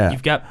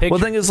 You've got pictures. Well,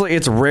 the thing is, like,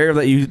 it's rare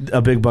that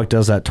a big buck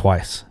does that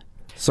twice.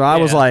 So I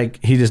was like,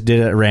 he just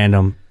did it at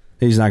random.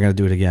 He's not going to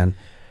do it again.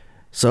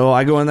 So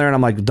I go in there and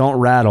I'm like, don't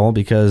rattle,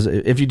 because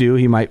if you do,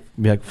 he might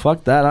be like,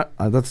 fuck that.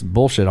 That's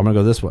bullshit. I'm going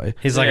to go this way.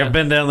 He's like, I've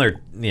been down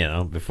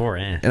there, before.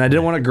 And I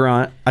didn't want to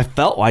grunt. I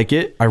felt like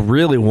it. I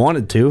really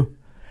wanted to.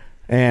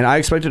 And I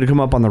expected to come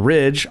up on the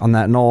ridge on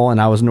that knoll, and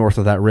I was north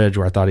of that ridge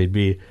where I thought he'd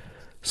be.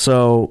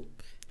 So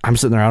I'm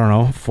sitting there, I don't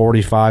know,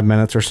 45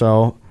 minutes or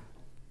so,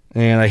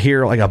 and I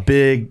hear like a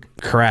big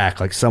crack,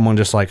 like someone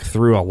just like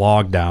threw a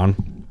log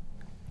down.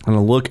 And I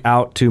look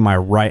out to my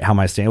right, how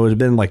my stand, it would have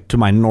been like to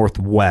my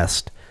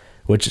northwest,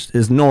 which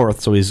is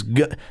north, so he's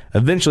good.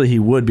 Eventually he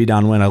would be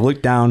downwind. I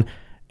look down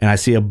and I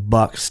see a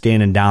buck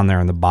standing down there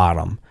in the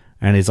bottom,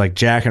 and he's like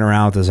jacking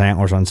around with his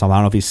antlers on something. I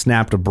don't know if he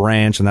snapped a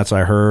branch and that's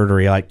what I heard, or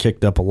he like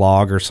kicked up a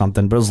log or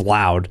something, but it was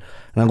loud.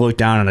 And I look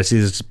down and I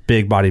see this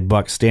big bodied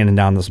buck standing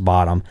down this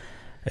bottom.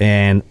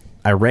 And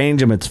I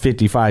range him, it's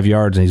 55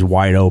 yards, and he's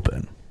wide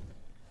open.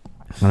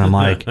 And I'm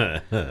like,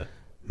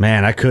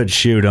 man, I could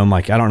shoot him.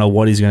 Like, I don't know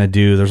what he's going to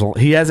do.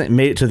 He hasn't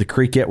made it to the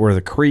creek yet where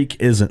the creek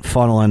isn't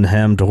funneling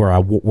him to where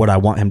what I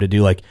want him to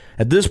do. Like,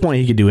 at this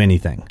point, he could do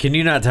anything. Can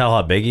you not tell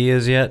how big he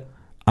is yet?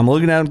 I'm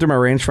looking at him through my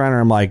rangefinder.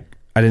 I'm like,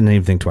 I didn't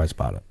even think twice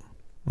about it.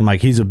 I'm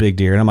like, he's a big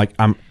deer. And I'm like,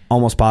 I'm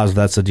almost positive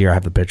that's the deer I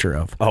have the picture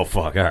of. Oh,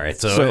 fuck. All right.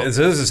 So this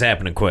is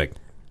happening quick.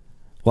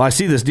 Well, I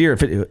see this deer.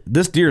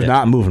 This deer's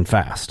not moving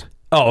fast.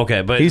 Oh,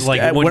 okay. But He's,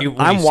 like when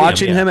I'm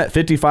watching him at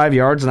 55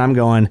 yards, and I'm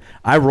going,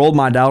 I rolled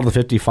my dial to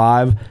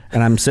 55,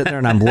 and I'm sitting there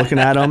and I'm looking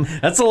at him.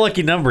 That's a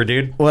lucky number,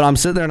 dude. Well, I'm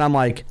sitting there and I'm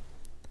like,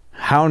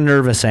 how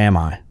nervous am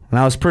I? And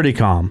I was pretty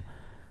calm.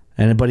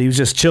 But he was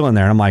just chilling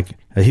there. And I'm like,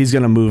 he's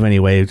going to move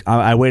anyway.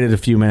 I waited a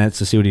few minutes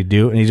to see what he'd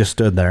do, and he just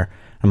stood there.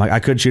 I'm like,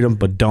 I could shoot him,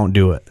 but don't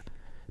do it.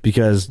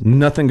 Because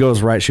nothing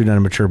goes right shooting at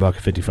a mature buck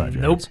at 55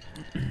 yards.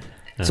 Nope.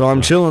 So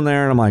I'm chilling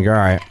there, and I'm like, all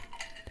right.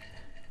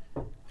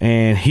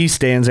 And he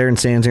stands there and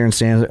stands there and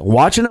stands there.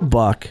 Watching a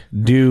buck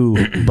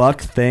do buck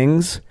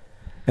things,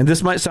 and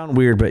this might sound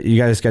weird, but you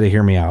guys got to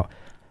hear me out.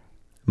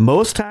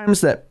 Most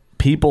times that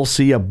people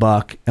see a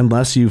buck,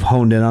 unless you've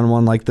honed in on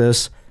one like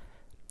this,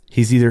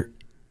 he's either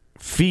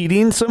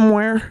feeding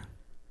somewhere,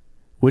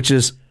 which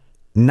is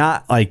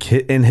not like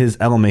in his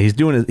element. He's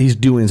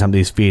doing something.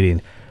 He's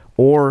feeding,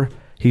 or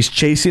he's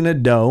chasing a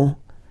doe,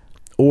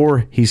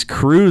 or he's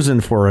cruising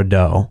for a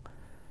doe.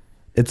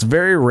 It's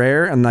very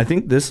rare, and I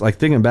think this, like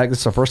thinking back, this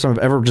is the first time I've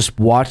ever just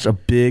watched a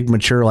big,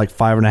 mature, like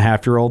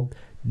 5.5-year-old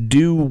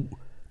do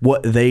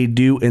what they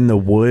do in the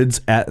woods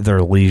at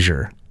their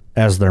leisure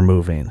as they're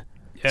moving.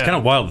 Yeah. It's kind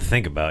of wild to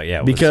think about,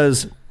 yeah.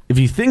 Because if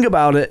you think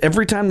about it,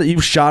 every time that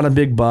you've shot a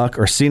big buck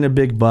or seen a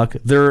big buck,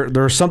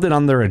 there's something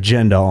on their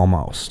agenda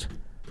almost.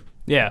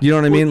 Yeah. You know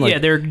what I mean?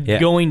 Like, they're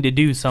going to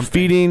do something.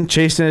 Feeding,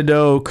 chasing a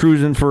doe,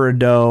 cruising for a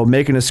doe,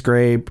 making a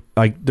scrape.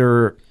 Like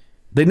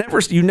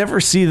you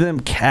never see them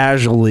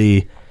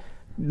casually.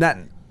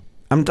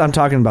 I'm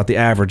talking about the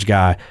average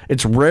guy.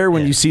 It's rare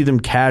when you see them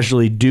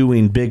casually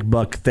doing big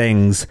buck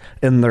things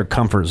in their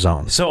comfort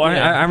zone. So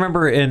I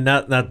remember, and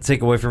not to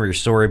take away from your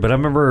story, but I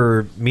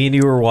remember me and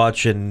you were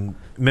watching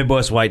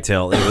Midwest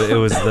Whitetail. It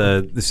was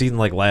the season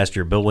like last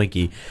year, Bill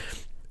Linke.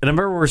 And I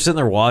remember we were sitting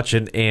there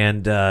watching,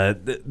 and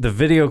the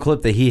video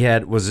clip that he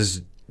had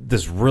was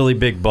this really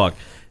big buck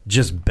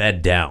just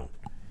bed down.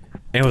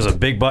 And it was a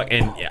big buck,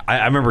 and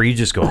I remember you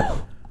just go,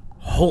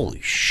 holy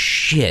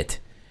shit.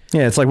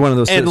 Yeah, it's like one of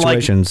those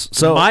situations. Like,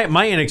 so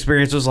my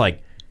inexperience was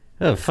like,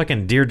 oh,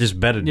 fucking deer just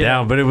bedded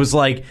down. But it was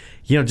like,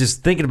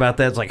 just thinking about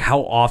that, it's like,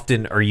 how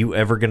often are you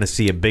ever going to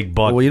see a big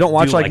buck? Well, you don't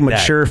watch like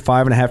mature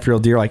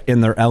 5.5-year-old deer like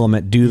in their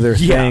element do their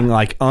thing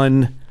like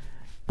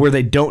where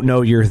they don't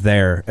know you're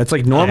there. It's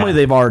like normally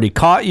they've already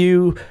caught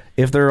you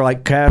if they're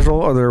like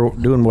casual or they're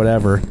doing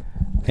whatever.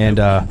 And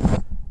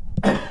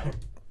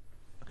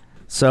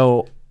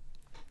so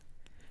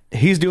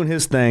he's doing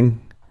his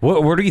thing.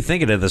 What are you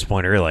thinking at this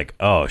point? Are you like,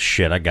 oh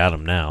shit, I got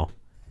him now?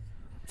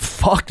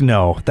 Fuck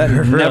no. That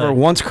never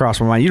once crossed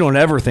my mind. You don't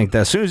ever think that.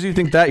 As soon as you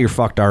think that, you're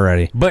fucked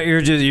already. But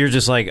you're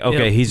just like,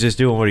 okay, he's just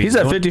doing what he's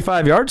doing. He's at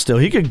 55 yards still.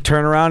 He could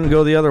turn around and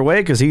go the other way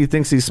because he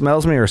thinks he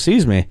smells me or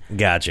sees me.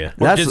 Gotcha.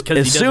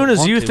 As soon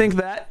as you think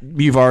that,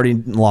 you've already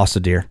lost a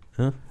deer.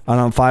 Huh? On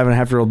a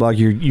 5.5-year-old buck,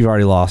 you've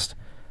already lost.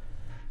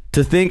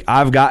 To think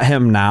I've got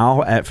him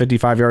now at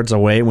 55 yards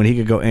away when he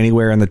could go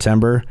anywhere in the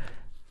timber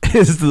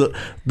is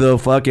the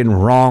fucking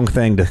wrong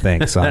thing to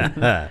think,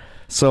 son.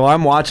 So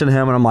I'm watching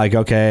him and I'm like,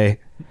 okay.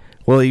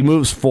 Well, he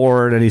moves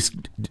forward and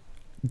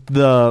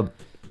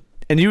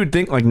and you would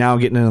think like now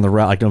getting into the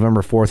rut, like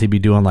November 4th, he'd be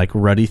doing like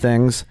ruddy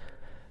things.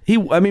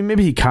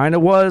 Maybe he kind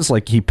of was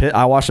like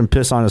I watched him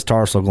piss on his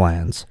tarsal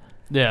glands.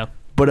 Yeah.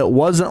 But it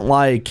wasn't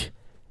like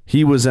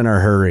he was in a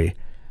hurry.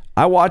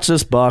 I watched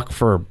this buck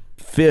for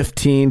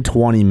 15,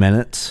 20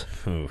 minutes.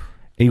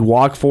 He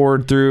walked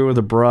forward through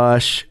the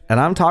brush, and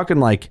I'm talking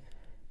like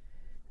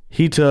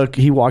he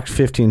walked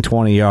 15,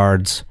 20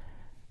 yards,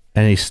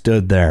 and he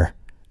stood there.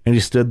 And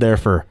he stood there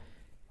for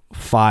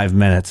 5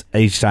 minutes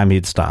each time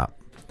he'd stop.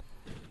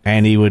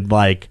 And he would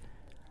like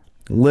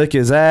lick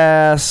his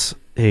ass.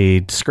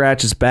 He'd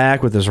scratch his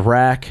back with his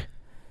rack.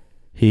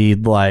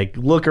 He'd like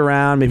look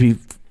around, maybe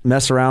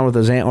mess around with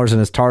his antlers and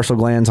his tarsal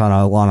glands on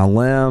a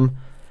limb.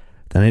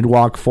 Then he'd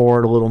walk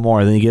forward a little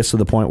more. Then he gets to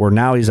the point where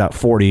now he's at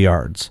 40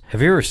 yards.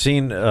 Have you ever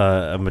seen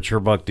a mature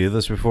buck do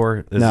this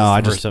before? No, I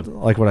just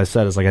like what I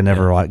said is like I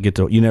never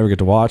you never get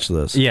to watch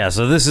this. Yeah,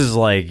 so this is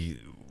like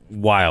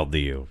wild to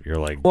you. You're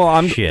like,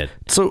 shit.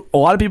 So a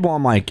lot of people,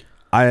 I'm like,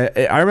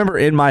 I remember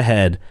in my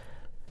head,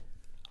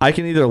 I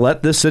can either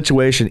let this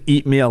situation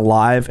eat me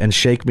alive and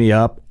shake me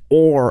up,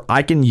 or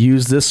I can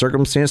use this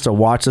circumstance to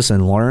watch this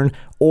and learn,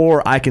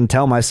 or I can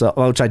tell myself,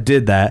 which I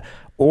did that,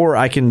 or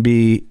I can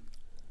be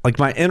like,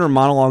 my inner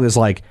monologue is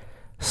like,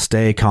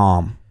 stay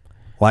calm.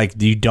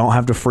 Like, you don't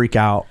have to freak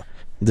out.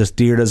 This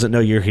deer doesn't know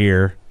you're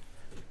here.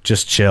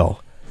 Just chill.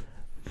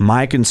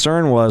 My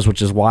concern was,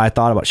 which is why I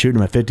thought about shooting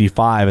him at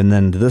 55, and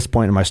then to this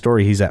point in my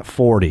story, he's at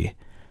 40,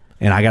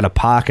 and I got a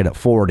pocket at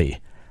 40.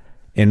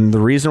 And the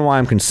reason why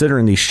I'm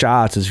considering these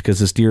shots is because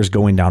this deer is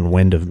going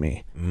downwind of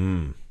me.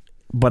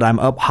 but I'm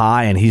up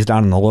high and he's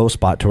down in the low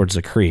spot towards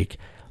the creek.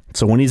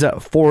 So when he's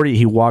at 40,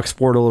 he walks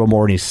forward a little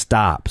more and he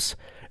stops.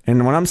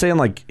 And when I'm saying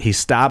like he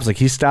stops and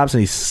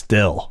he's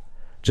still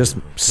just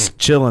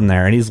chilling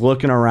there and he's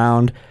looking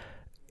around.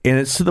 And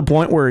it's to the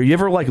point where you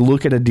ever like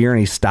look at a deer and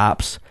he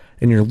stops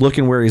and you're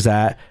looking where he's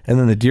at and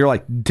then the deer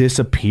like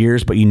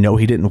disappears, but you know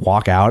he didn't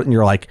walk out and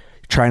you're like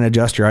trying to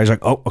adjust your eyes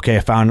like, oh, okay, I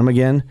found him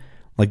again.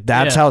 Like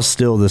that's how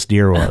still this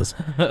deer was.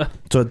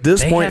 So at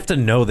this point, they have to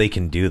know they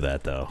can do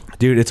that though.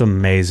 Dude, it's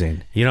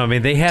amazing. You know what I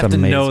mean? They have to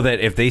know that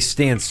if they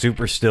stand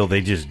super still,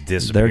 they just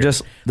disappear.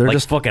 They're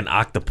just fucking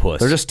octopus.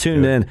 They're just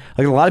tuned in.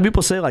 Like a lot of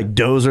people say like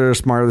does are the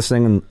smartest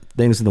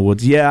things in the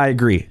woods. Yeah, I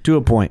agree to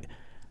a point.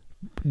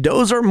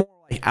 Does are more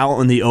like out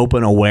in the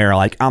open aware,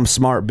 like I'm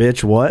smart,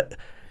 bitch. What?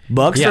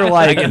 Bucks are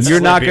like,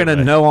 you're not going to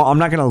know. I'm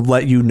not going to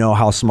let you know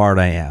how smart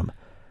I am.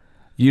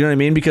 You know what I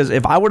mean? Because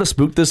if I would have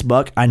spooked this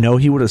buck, I know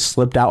he would have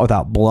slipped out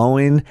without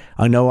blowing.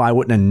 I know I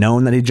wouldn't have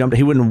known that he jumped.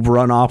 He wouldn't have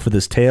run off with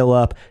his tail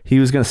up. He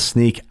was going to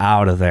sneak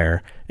out of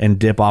there and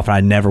dip off, and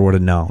I never would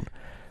have known.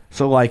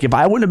 So, like, if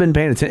I wouldn't have been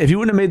paying attention, if he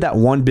wouldn't have made that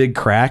one big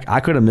crack, I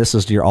could have missed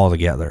this deer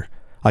altogether.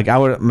 Like, I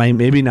would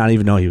maybe not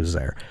even know he was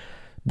there.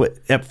 But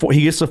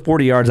he gets to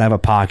 40 yards, I have a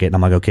pocket, and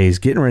I'm like, okay, he's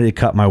getting ready to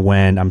cut my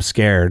wind. I'm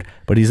scared,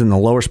 but he's in the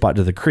lower spot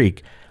to the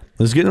creek.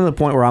 It's getting to the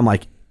point where I'm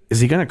like, is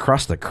he going to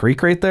cross the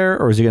creek right there,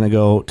 or is he going to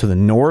go to the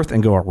north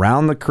and go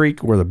around the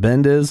creek where the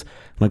bend is?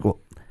 I'm like, well,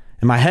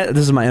 in my head,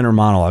 this is my inner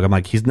monologue. I'm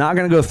like, he's not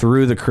going to go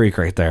through the creek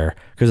right there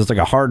because it's like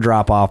a hard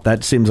drop off.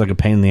 That seems like a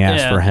pain in the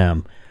ass for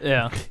him.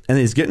 Yeah. And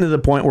he's getting to the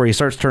point where he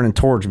starts turning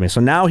towards me.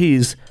 So now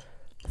he's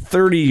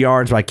 30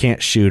 yards, but I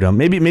can't shoot him.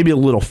 Maybe a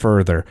little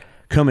further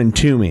coming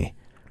to me.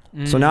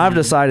 So now I've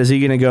decided, is he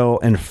going to go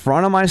in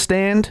front of my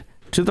stand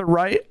to the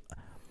right?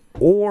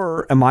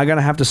 Or am I going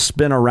to have to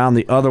spin around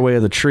the other way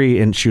of the tree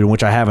and shoot him,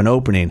 which I have an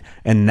opening?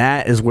 And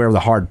that is where the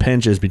hard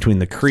pinch is between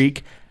the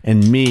creek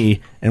and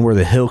me and where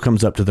the hill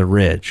comes up to the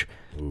ridge,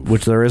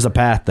 which there is a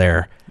path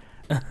there.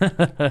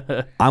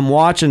 I'm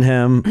watching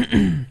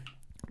him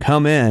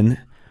come in.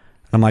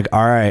 I'm like,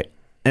 all right.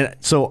 And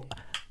so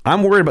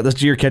I'm worried about this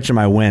deer catching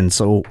my wind.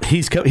 So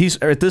he's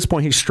at this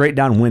point, he's straight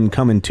down wind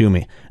coming to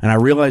me. And I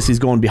realize he's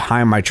going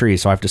behind my tree.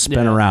 So I have to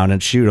spin around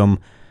and shoot him.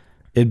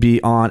 It'd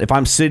be on, if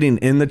I'm sitting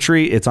in the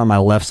tree, it's on my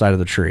left side of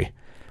the tree.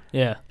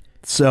 Yeah.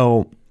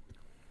 So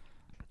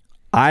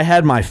I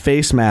had my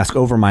face mask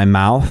over my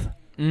mouth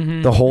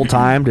the whole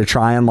time to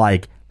try and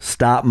like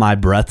stop my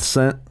breath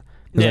scent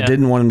because I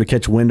didn't want him to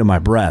catch wind of my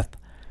breath.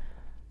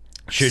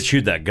 Should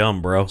shoot that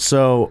gum, bro.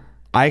 So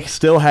I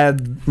still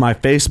had my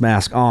face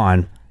mask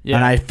on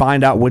and I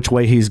find out which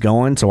way he's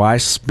going. So I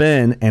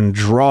spin and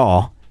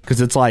draw because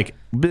it's like,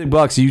 big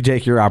bucks, you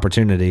take your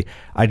opportunity.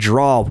 I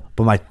draw,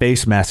 but my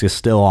face mask is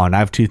still on. I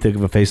have too thick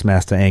of a face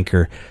mask to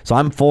anchor. So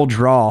I'm full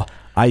draw.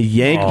 I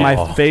yank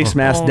my face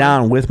mask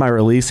down with my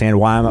release hand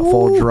while I'm at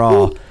full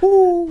draw.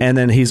 And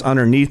then he's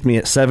underneath me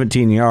at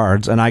 17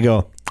 yards. And I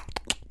go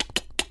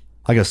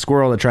like a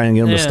squirrel to try and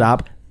get him to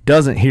stop.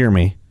 Doesn't hear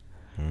me.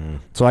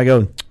 So I go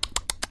a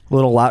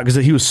little loud because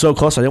he was so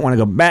close. I didn't want to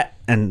go bat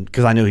and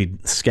because I knew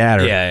he'd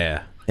scatter.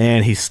 Yeah.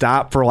 And he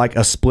stopped for like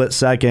a split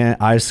second.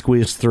 I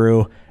squeezed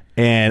through.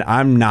 And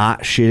I'm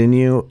not shitting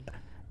you.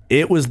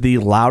 It was the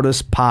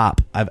loudest pop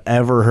I've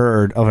ever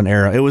heard of an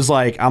arrow. It was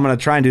like, I'm going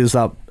to try and do this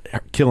without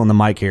killing the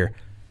mic here.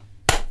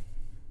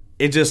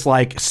 It just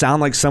like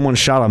sounded like someone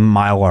shot a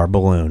Mylar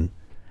balloon.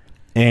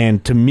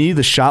 And to me,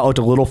 the shot looked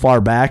a little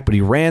far back, but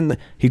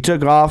he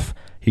took off.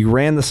 He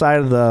ran the side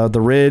of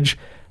the ridge,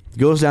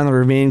 goes down the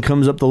ravine,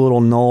 comes up the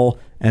little knoll,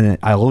 and then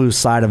I lose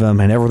sight of him,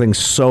 and everything's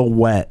so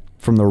wet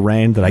from the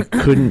rain that I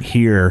couldn't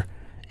hear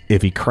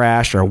if he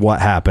crashed or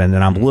what happened.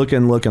 And I'm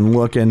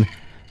looking.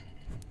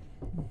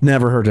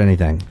 Never heard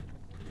anything.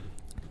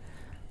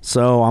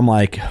 So I'm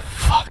like,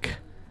 fuck.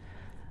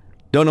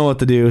 Don't know what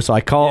to do. So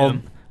I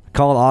called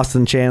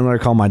Austin Chandler,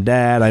 called my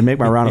dad. I make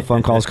my round of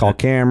phone calls, call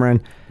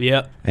Cameron.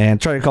 Yep. And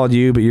try to call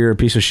you, but you're a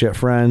piece of shit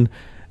friend.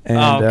 And,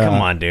 come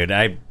on, dude.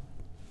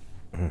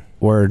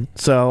 Word.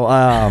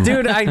 So,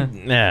 dude,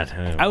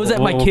 I was at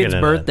my kid's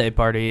birthday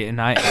party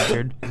and I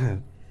answered.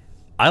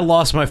 I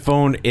lost my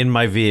phone in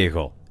my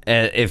vehicle.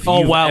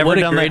 What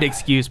a great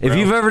excuse, bro. If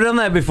you've ever done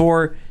that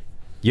before,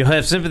 you'll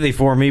have sympathy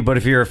for me. But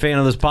if you're a fan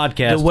of this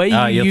podcast, the way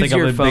you use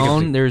your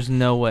phone, there's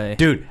no way,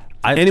 dude.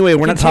 Anyway,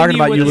 we're not talking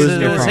about you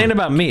losing your phone. This ain't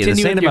about me.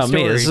 This ain't about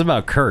me. This is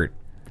about Kurt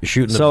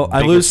shooting. So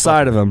I lose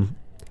sight of him,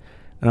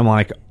 and I'm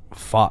like,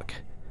 fuck.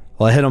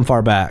 Well, I hit him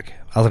far back.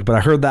 I was like, but I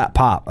heard that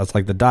pop. That's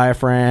like the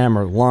diaphragm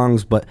or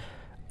lungs, but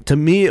to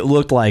me it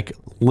looked like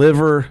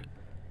liver.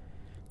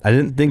 I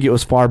didn't think it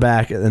was far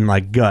back and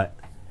like gut.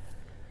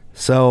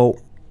 So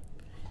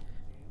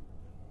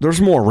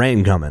there's more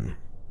rain coming.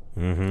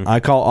 I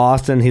call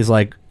Austin. He's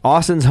like,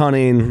 Austin's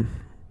hunting,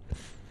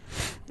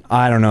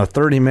 I don't know,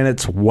 30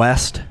 minutes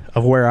west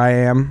of where I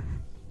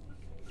am.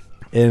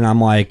 And I'm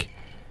like,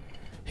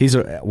 he's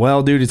like,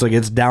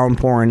 it's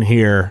downpouring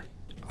here.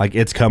 Like,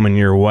 it's coming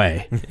your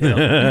way.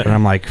 And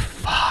I'm like,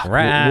 fuck.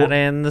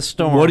 In the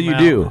storm. What do you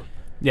do?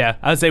 Yeah,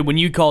 I would say when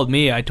you called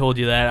me, I told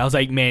you that. I was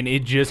like, man,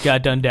 it just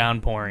got done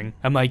downpouring.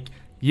 I'm like,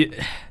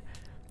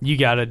 You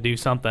got to do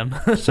something.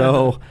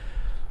 So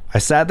I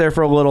sat there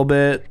for a little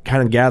bit,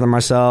 kind of gathered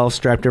myself,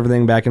 strapped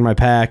everything back in my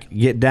pack,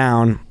 get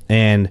down,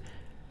 and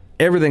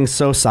everything's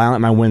so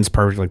silent. My wind's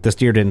perfect. Like, this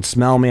deer didn't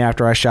smell me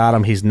after I shot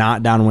him. He's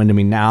not downwind to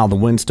me now. The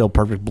wind's still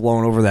perfect,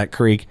 blowing over that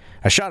creek.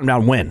 I shot him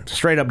downwind,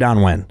 straight up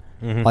downwind.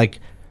 Like,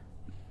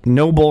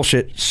 no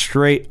bullshit,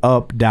 straight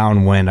up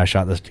downwind I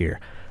shot this deer.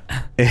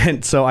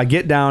 And so I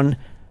get down,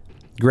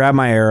 grab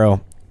my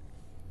arrow,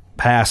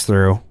 pass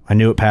through. I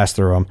knew it passed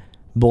through him.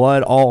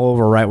 Blood all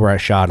over right where I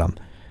shot him.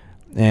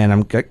 And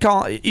I'm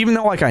calling, even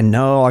though like I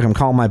know, like I'm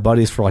calling my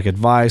buddies for like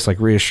advice, like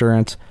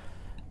reassurance.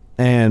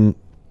 And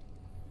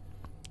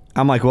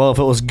I'm like, well, if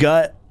it was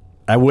gut,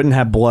 I wouldn't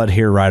have blood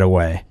here right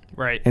away.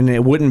 Right. And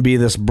it wouldn't be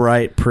this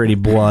bright, pretty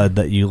blood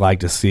that you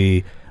like to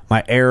see.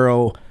 My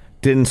arrow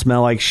didn't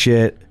smell like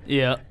shit.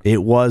 Yeah. It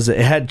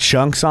had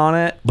chunks on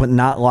it, but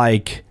not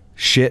like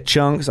shit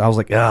chunks. I was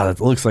like,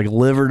 that looks like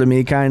liver to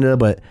me, kind of,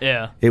 but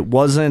yeah, it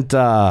wasn't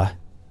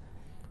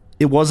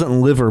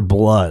liver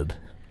blood.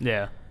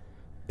 Yeah.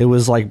 It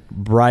was like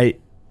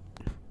bright,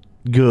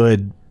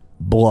 good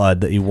blood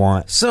that you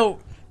want. So,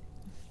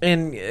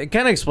 and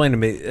kind of explain to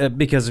me,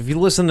 because if you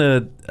listen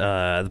to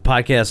the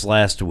podcast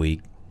last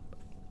week,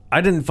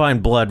 I didn't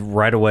find blood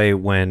right away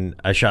when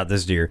I shot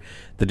this deer.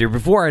 The deer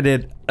before I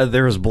did,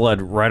 there was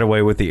blood right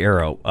away with the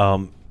arrow.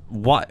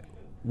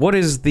 What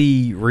is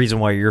the reason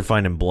why you're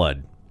finding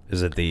blood?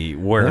 Is it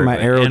where my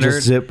arrow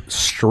just zipped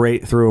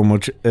straight through him,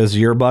 which is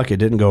your buck. It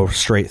didn't go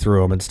straight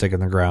through him and stick in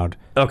the ground.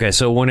 Okay,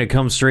 so when it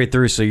comes straight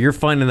through, so you're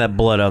finding that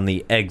blood on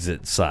the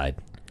exit side.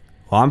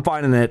 Well, I'm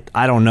finding it.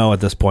 I don't know at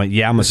this point.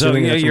 Yeah, I'm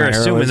assuming you're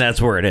assuming that's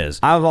where it is.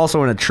 I was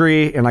also in a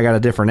tree, and I got a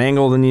different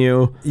angle than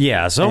you.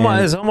 Yeah, so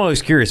I'm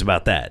always curious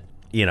about that.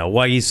 You know,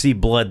 why you see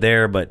blood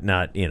there, but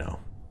not,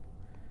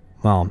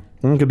 Well,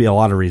 there could be a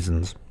lot of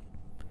reasons.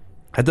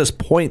 At this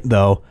point,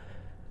 though,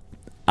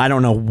 I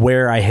don't know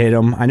where I hit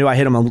him. I knew I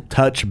hit him a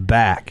touch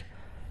back,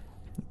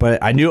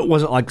 but I knew it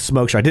wasn't like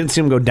smoke shot. I didn't see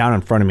him go down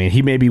in front of me.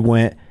 He maybe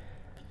went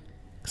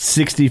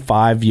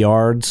 65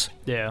 yards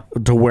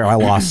to where I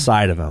lost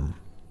sight of him.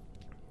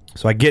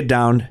 So I get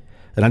down,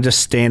 and I just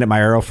stand at my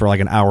arrow for like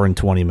an hour and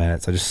 20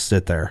 minutes. I just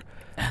sit there,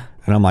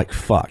 and I'm like,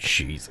 fuck.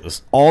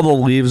 Jesus. All the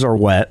leaves are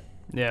wet.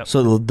 Yeah.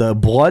 So the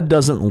blood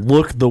doesn't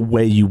look the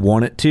way you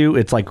want it to.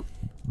 It's like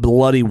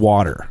bloody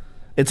water.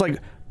 It's like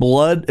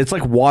blood. It's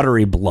like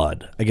watery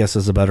blood, I guess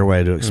is a better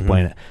way to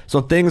explain it. So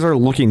things are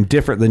looking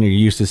different than you're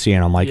used to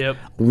seeing. I'm like,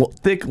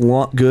 thick,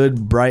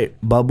 good, bright,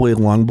 bubbly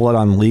lung blood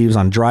on leaves,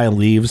 on dry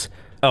leaves.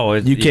 Oh,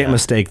 you can't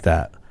mistake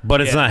that.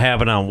 But it's not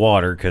happening on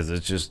water because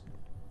it's just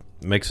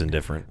mixing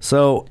different.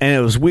 So, and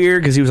it was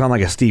weird because he was on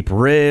like a steep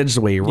ridge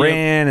the way he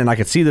ran, and I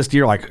could see this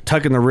deer like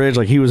tucking the ridge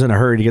like he was in a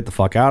hurry to get the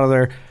fuck out of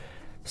there.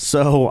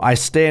 So I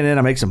stand in,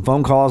 I make some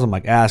phone calls, I'm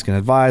like asking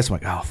advice. I'm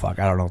like, oh fuck,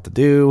 I don't know what to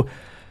do.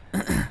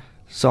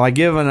 So I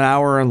give an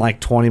hour and like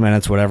 20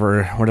 minutes,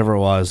 whatever it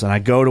was, and I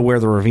go to where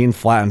the ravine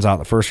flattens out,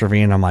 the first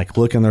ravine. I'm like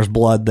looking, there's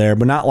blood there,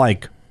 but not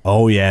like,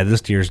 oh yeah,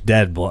 this deer's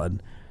dead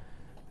blood.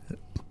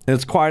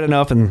 It's quiet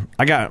enough, and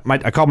I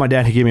called my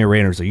dad. He gave me a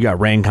rain. He's like, you got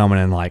rain coming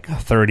in like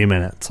 30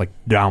 minutes, like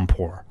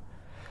downpour.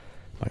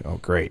 I'm like, oh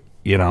great,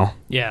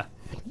 Yeah.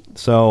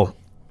 So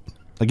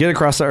I get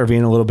across that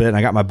ravine a little bit, and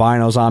I got my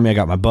binos on me. I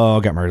got my bow, I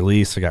got my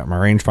release, I got my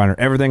rangefinder,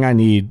 everything I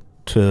need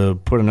to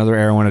put another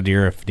arrow in a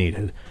deer if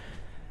needed.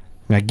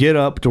 And I get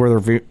up to where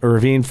the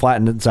ravine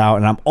flattens out,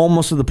 and I'm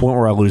almost to the point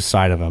where I lose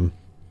sight of him,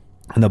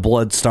 and the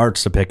blood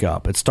starts to pick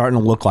up. It's starting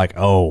to look like,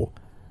 oh,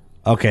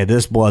 okay,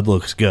 this blood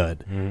looks good.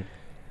 Mm-hmm.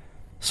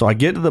 So I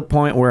get to the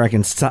point where I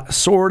can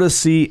sort of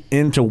see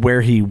into where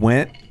he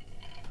went,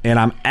 and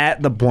I'm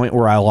at the point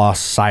where I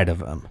lost sight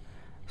of him.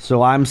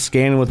 So I'm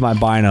scanning with my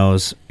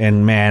binos,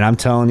 and man, I'm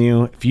telling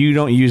you, if you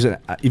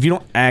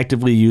don't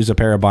actively use a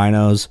pair of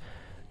binos,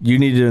 you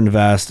need to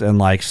invest and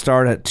like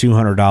start at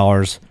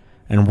 $200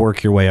 and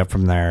work your way up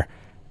from there.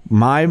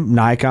 My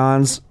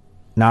Nikons,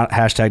 not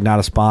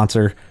a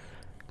sponsor,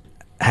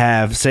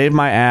 have saved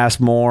my ass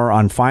more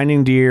on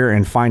finding deer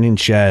and finding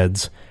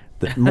sheds,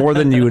 more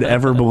than you would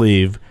ever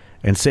believe,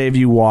 and save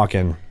you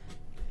walking.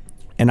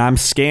 And I'm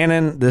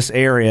scanning this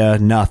area,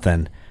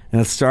 nothing, and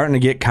it's starting to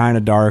get kind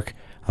of dark.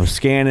 I'm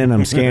scanning.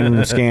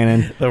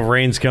 The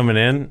rain's coming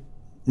in.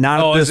 Not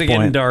at this is it point.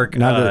 Getting dark?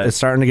 It's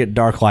starting to get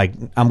dark. Like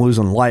I'm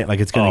losing light. Like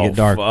it's going to get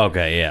dark.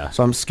 Okay, yeah.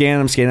 So I'm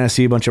scanning. I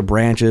see a bunch of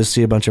branches.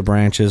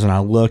 And I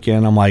look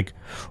in. I'm like,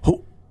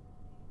 oh.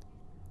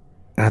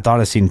 And I thought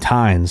I seen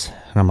tines.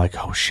 And I'm like,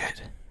 oh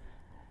shit.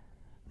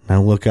 And I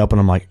look up and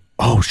I'm like,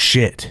 oh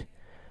shit.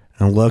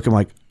 And I look. I'm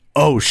like,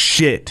 oh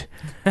shit.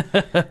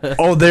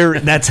 Oh,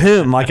 that's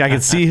him. Like I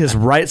could see his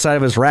right side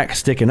of his rack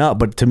sticking up,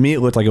 but to me it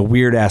looked like a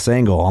weird ass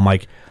angle. I'm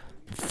like,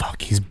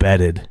 fuck, he's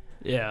bedded.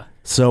 Yeah.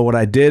 So what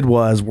I did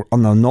was,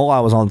 on the knoll I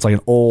was on, it's like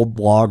an old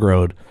log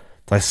road.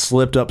 I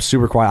slipped up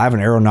super quiet. I have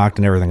an arrow knocked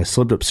and everything. I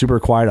slipped up super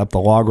quiet up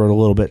the log road a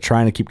little bit,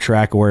 trying to keep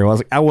track of where he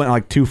was. I went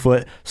like 2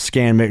 foot,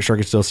 scan, make sure I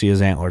could still see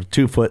his antlers.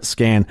 2 foot,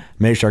 scan,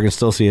 make sure I can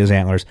still see his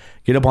antlers.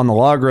 Get up on the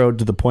log road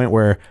to the point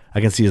where I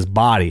can see his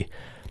body.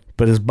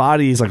 but his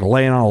body's like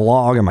laying on a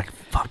log. I'm like,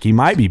 fuck, he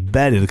might be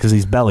bedded because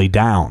he's belly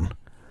down.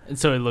 And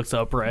so he looks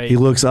upright. He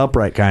looks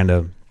upright, kind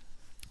of.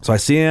 So I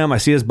see him. I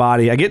see his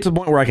body. I get to the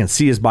point where I can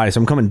see his body, so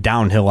I'm coming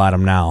downhill at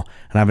him now.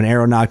 And I have an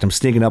arrow knocked. I'm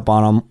sneaking up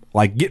on him,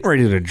 like getting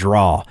ready to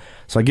draw.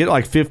 So I get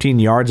like 15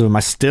 yards of him.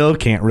 I still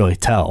can't really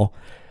tell.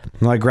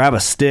 And I grab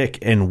a stick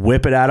and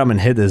whip it at him and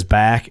hit his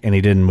back, and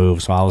he didn't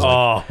move. So I was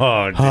like,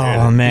 dude.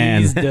 oh man.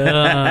 He's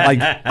done.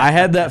 Like I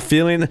had that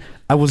feeling.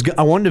 I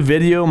wanted to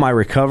video my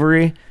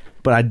recovery,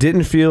 but I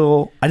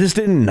just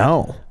didn't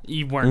know.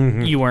 You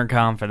weren't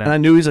confident. And I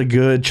knew he's a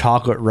good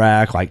chocolate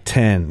rack, like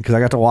 10, because I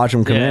got to watch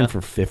him come in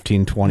for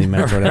 15, 20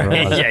 minutes, whatever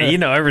it was. Yeah, you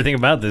know everything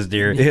about this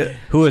deer. Yeah.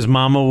 Who his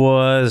mama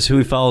was, who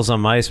he follows on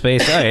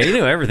MySpace. Oh, yeah, you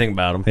knew everything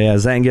about him. Yeah,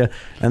 Zanga.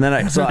 And then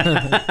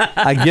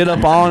I get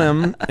up on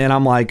him, and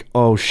I'm like,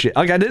 oh, shit.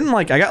 Like,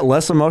 I got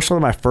less emotional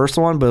than my first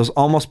one, but it was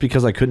almost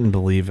because I couldn't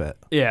believe it.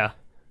 Yeah.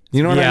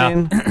 You know what I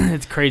mean?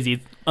 It's crazy.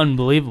 It's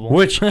unbelievable.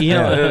 Which, you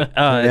know,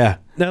 yeah.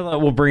 Now that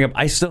we'll bring up,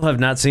 I still have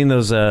not seen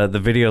those the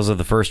videos of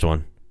the first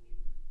one.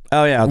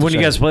 Oh, yeah. When you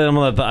guys play them,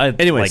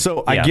 anyway,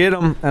 I get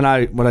them,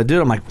 and what I did,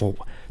 I'm like, well,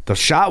 the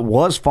shot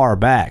was far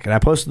back, and I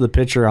posted the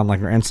picture on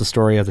like our Insta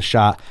story of the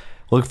shot.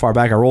 Look far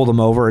back. I rolled him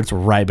over. It's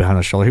right behind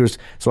the shoulder.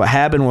 So what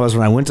happened was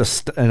when I went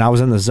to and I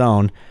was in the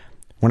zone.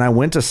 When I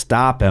went to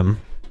stop him,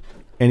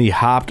 and he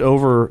hopped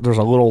over. There's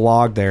a little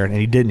log there, and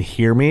he didn't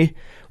hear me.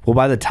 Well,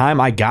 by the time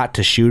I got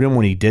to shoot him,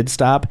 when he did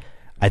stop,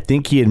 I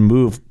think he had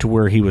moved to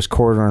where he was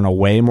quartering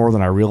away more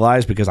than I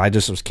realized because I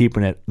just was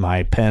keeping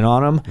my pen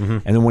on him. Mm-hmm.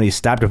 And then when he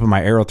stopped, I put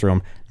my arrow through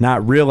him,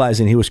 not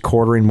realizing he was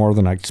quartering more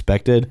than I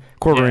expected,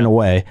 quartering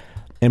away.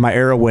 And my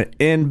arrow went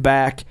in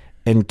back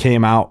and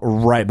came out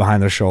right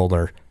behind the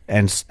shoulder.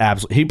 And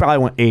absolutely, he probably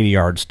went 80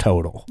 yards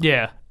total.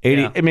 Yeah.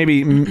 80,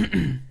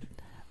 maybe.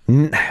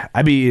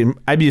 I'd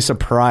be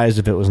surprised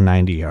if it was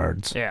 90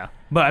 yards. Yeah.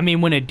 But I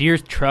mean, when a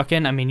deer's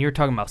trucking, I mean, you're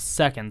talking about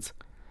seconds.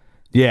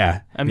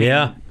 Yeah. I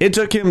mean, it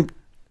took him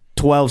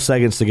 12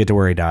 seconds to get to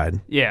where he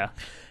died. Yeah.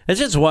 It's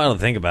just wild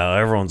to think about.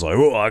 Everyone's like,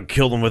 oh, I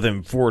killed him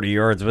within 40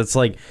 yards. But it's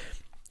like,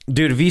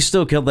 dude, if you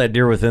still killed that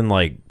deer within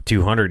like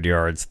 200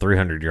 yards,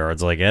 300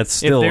 yards, like that's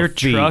still if they're a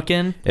feat.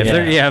 trucking. If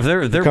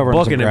they're Covering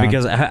booking some it, ground.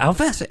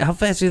 because how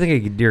fast do you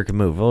think a deer can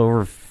move?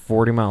 Over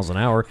 40 miles an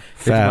hour,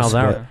 50 miles an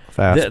hour.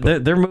 Fast.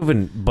 They're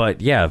moving,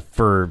 but yeah,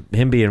 for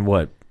him being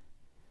what,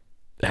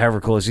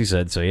 however close he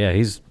said. So yeah,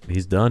 he's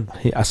done.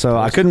 Yeah, so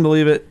I couldn't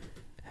believe it.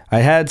 I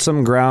had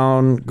some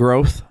ground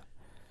growth.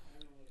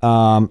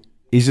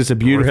 He's just a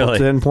beautiful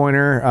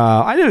 10-pointer.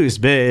 I knew he was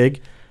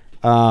big.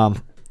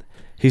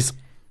 He's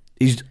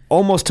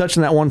almost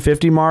touching that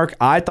 150 mark.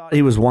 I thought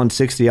he was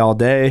 160 all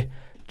day.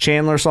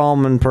 Chandler saw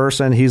him in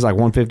person. He's like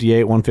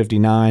 158,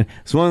 159.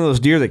 It's one of those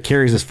deer that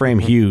carries his frame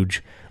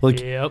huge.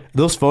 Like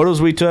those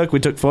photos we took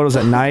photos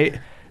at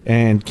night,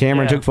 and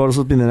Cameron took photos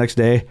with me the next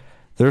day.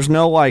 There's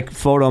no like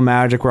photo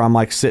magic where I'm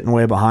like sitting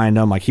way behind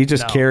him. Like he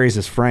just carries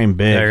his frame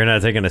big. Yeah, you're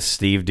not taking a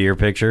Steve Deer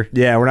picture.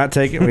 Yeah, we're not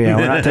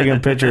taking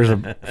pictures of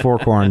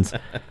forkhorns.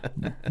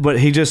 But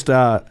he just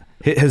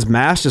his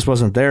mass just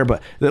wasn't there.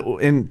 But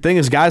and thing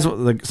is, guys,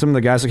 like some of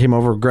the guys that came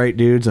over were great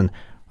dudes, and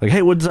like,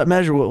 hey, what does that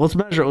measure? Let's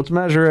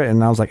measure it.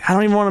 And I was like, I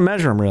don't even want to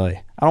measure him really.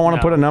 I don't want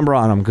to put a number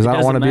on him because I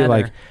don't want to be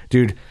like,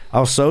 dude,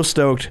 I was so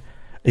stoked.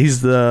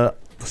 He's the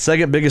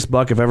second biggest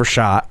buck I've ever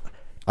shot.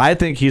 I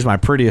think he's my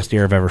prettiest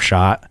deer I've ever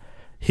shot.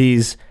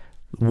 He's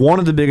one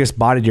of the biggest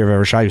body deer I've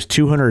ever shot. He was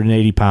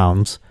 280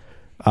 pounds.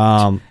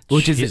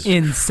 Which is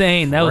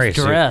insane. That was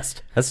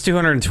dressed. That's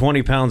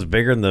 220 pounds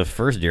bigger than the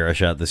first deer I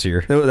shot this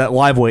year. That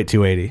live weight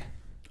 280.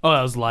 Oh,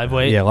 that was live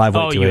weight? Yeah, live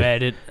weight 280. You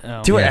added.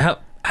 Oh.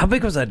 How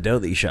big was that doe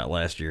that you shot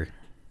last year?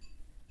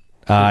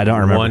 I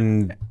don't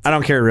remember. I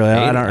don't care really.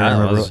 I don't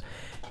remember.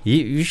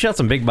 You shot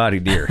some big body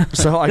deer.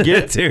 So I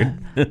get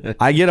dude.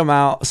 I get him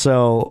out.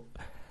 So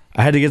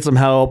I had to get some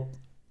help.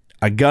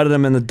 I gutted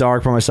him in the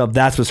dark by myself.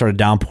 That's what started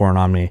downpouring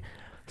on me.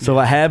 So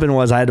what happened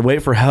was I had to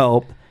wait for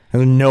help,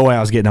 and there's no way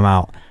I was getting him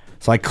out.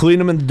 So I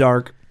cleaned him in the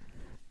dark,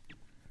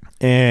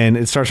 and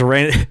it starts to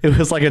rain. It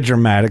was like a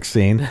dramatic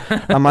scene.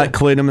 I'm like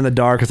cleaning him in the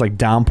dark. It's like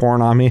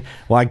downpouring on me.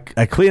 Well,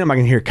 I clean him. I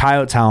can hear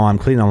coyotes howling. I'm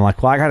cleaning him. I'm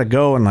like, well, I got to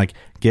go and like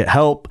get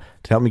help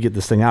to help me get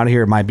this thing out of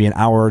here. It might be an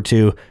hour or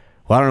two.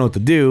 Well, I don't know what to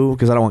do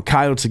because I don't want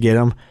coyotes to get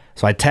him.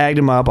 So I tagged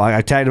him up.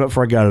 I tagged him up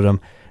before I gutted him.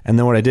 And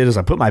then what I did is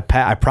I put I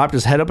propped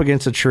his head up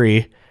against a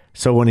tree.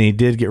 So when he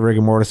did get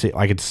rigor mortis,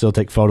 I could still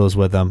take photos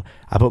with him.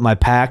 I put my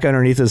pack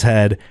underneath his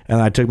head,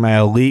 and I took my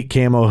elite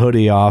camo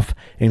hoodie off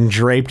and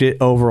draped it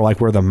over like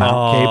where the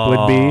mount cape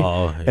would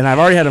be. And I've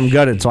already had him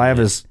gutted, so I have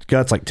his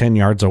guts like 10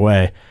 yards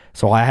away.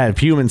 So I had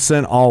human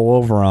scent all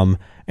over him,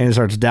 and it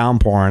starts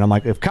downpouring. I'm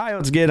like, if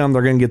coyotes get him,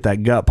 they're going to get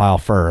that gut pile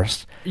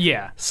first.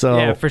 Yeah. So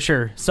yeah, for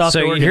sure. So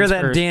you hear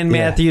that, first. Dan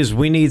Matthews?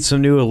 We need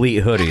some new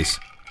elite hoodies.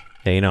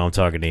 Yeah, you know I'm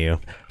talking to you.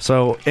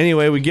 So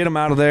anyway, we get him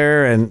out of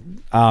there,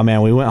 and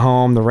man, we went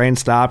home. The rain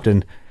stopped,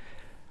 and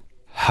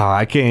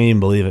I can't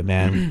even believe it,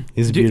 man.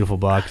 He's a beautiful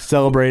buck.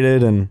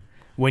 Celebrated, and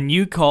when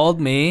you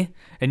called me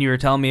and you were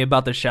telling me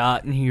about the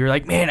shot, and you were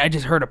like, "Man, I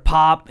just heard a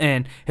pop,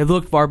 and it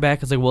looked far back."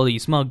 I was like, "Well, do you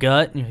smell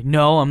gut?" And you're like,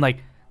 "No." I'm like,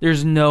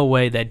 There's no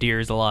way that deer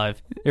is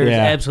alive. There's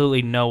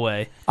absolutely no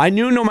way. I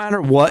knew no matter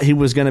what he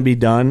was going to be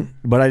done,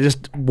 but I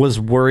just was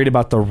worried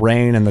about the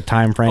rain and the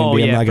time frame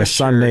being like a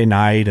Sunday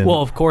night. And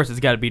well, of course,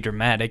 it's got to be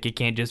dramatic. It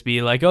can't just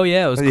be like, oh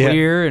yeah, it was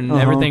clear and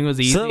everything was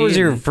easy. So that was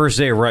your first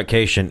day of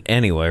rutcation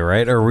anyway,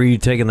 right? Or were you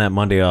taking that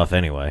Monday off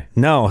anyway?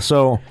 No,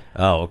 so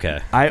oh, okay.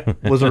 I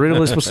was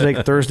originally supposed to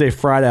take Thursday,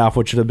 Friday off,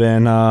 which would have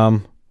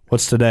been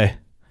what's today?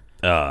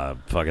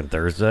 Fucking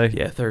Thursday.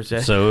 Yeah,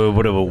 Thursday. So it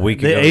would have a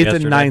week The ago 8th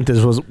yesterday. and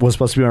 9th was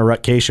supposed to be my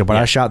rutcation, but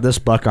I shot this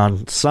buck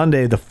on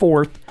Sunday the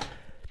 4th.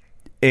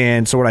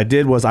 And so what I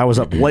did was I was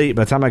up late.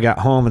 By the time I got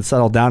home and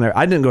settled down there,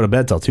 I didn't go to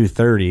bed till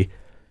 2:30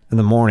 in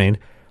the morning.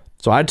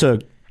 So I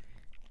took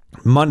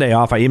Monday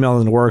off. I emailed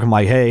them to work. I'm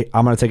like, hey,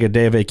 I'm going to take a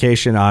day of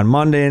vacation on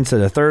Monday instead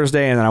of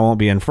Thursday, and then I won't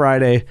be in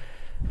Friday.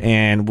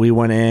 And we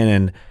went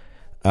in,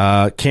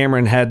 and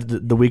Cameron had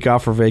the week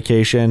off for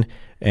vacation.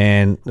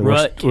 And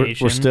we're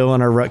still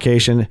in our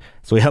rutcation.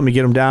 So he helped me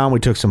get them down. We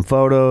took some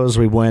photos.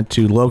 We went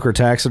to Loker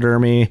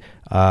Taxidermy,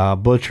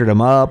 butchered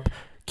them up,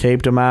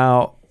 caped them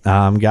out,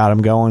 got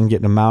them going,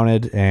 getting them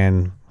mounted,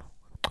 and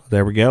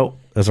there we go.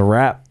 That's a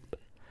wrap.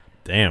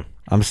 Damn.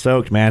 I'm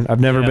stoked, man.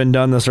 I've never been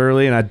done this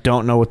early, and I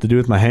don't know what to do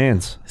with my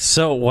hands.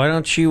 So why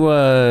don't you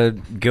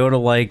go to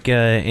like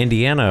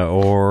Indiana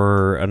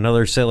or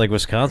another state like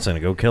Wisconsin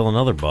and go kill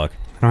another buck?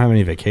 I don't have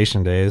any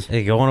vacation days.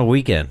 Hey, go on a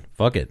weekend.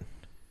 Fuck it.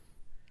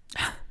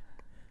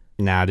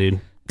 Nah, dude.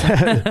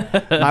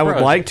 I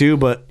would like to,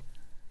 but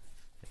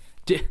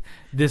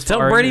This tell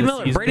Brady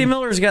Miller. Brady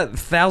Miller's got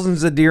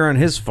thousands of deer on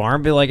his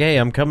farm. Be like, hey,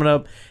 I'm coming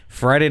up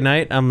Friday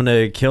night. I'm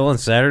gonna kill on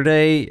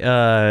Saturday.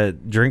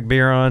 Drink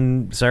beer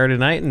on Saturday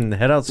night and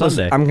head out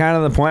Sunday. I'm kind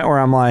of the point where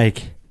I'm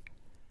like,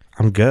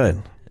 I'm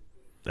good.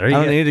 There you I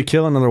don't go. need to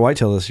kill another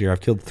whitetail this year.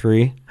 I've killed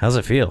 3. How's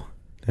it feel?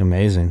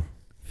 Amazing.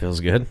 Feels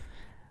good.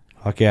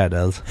 Fuck yeah, it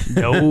does.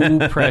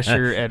 No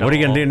pressure at all. What are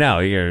you gonna do now?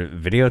 You're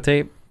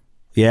videotape?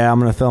 Yeah, I'm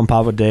gonna film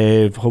Papa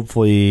Dave.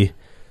 Hopefully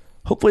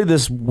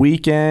this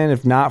weekend.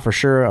 If not, for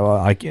sure,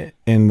 like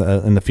in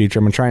the future,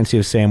 I'm gonna try and see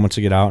if Sam wants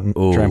to get out and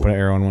try and put an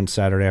arrow in one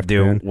Saturday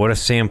afternoon. Dude, what if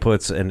Sam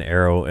puts an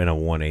arrow in a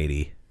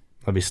 180?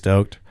 I'd be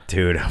stoked.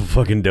 Dude, how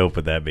fucking dope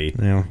would that be?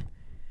 Yeah,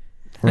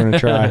 we're gonna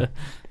try.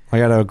 I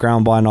got a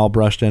ground blind all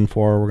brushed in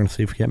for her. We're gonna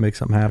see if we can't make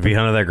something happen. Have you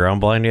hunted that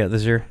ground blind yet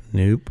this year?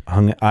 Nope.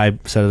 I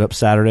set it up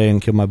Saturday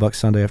and killed my buck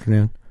Sunday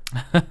afternoon.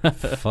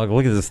 Fuck,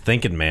 look at this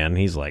thinking man.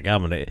 He's like,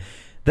 I'm gonna.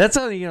 That's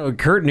how,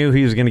 Kurt knew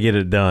he was going to get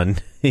it done.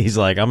 He's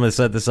like, I'm going to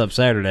set this up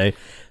Saturday,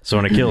 so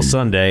when I kill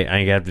Sunday, I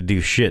ain't going to have to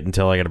do shit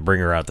until I got to bring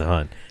her out to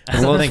hunt.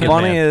 What's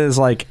funny is,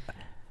 like,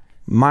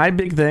 my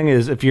big thing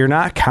is if you're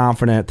not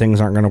confident,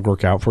 things aren't going to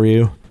work out for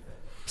you.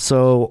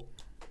 So,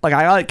 like,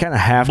 I like kind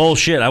of have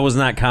bullshit. I was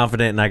not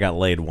confident, and I got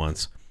laid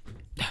once.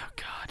 Oh,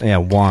 God. Yeah,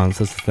 once.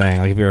 That's the thing.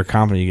 Like, if you're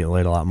confident, you get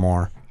laid a lot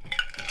more.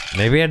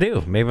 Maybe I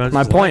do. Maybe I'm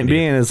my just point lying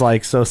being is,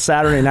 like, so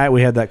Saturday night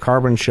we had that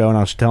carbon show, and I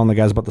was telling the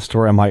guys about the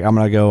story. I'm like, I'm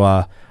going to go,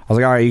 I was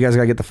like, all right, you guys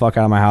got to get the fuck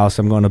out of my house.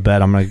 I'm going to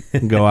bed. I'm going to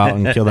go out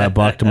and kill that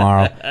buck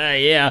tomorrow.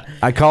 Yeah.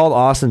 I called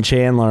Austin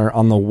Chandler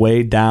on the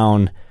way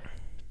down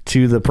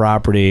to the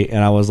property,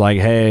 and I was like,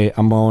 hey,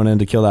 I'm going in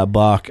to kill that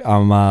buck.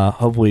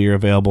 Hopefully you're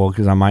available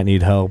because I might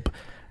need help.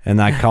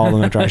 And I called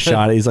him after I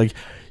shot it. He's like,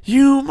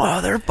 you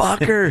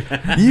motherfucker,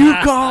 you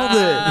called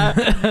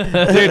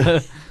it.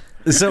 Dude.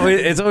 So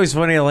it's always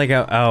funny, like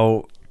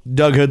how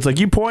Doug Hood's like,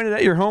 you pointed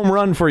at your home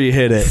run before you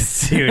hit it,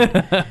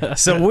 dude.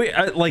 So we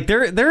like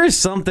there is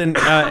something,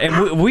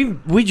 and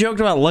we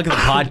joked about luck of the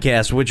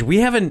podcast, which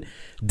we haven't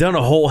done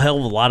a whole hell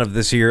of a lot of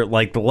this year.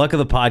 Like the luck of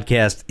the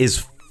podcast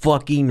is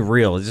fucking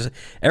real. It's just,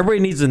 everybody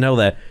needs to know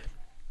that.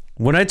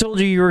 When I told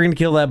you were going to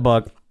kill that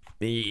buck,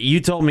 you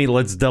told me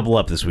let's double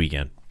up this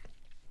weekend.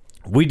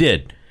 We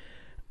did.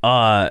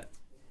 Doug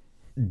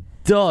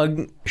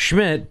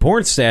Schmidt,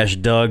 Porn Stash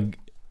Doug,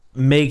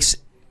 makes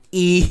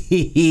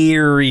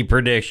eerie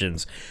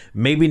predictions.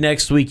 Maybe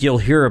next week you'll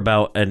hear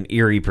about an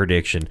eerie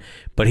prediction,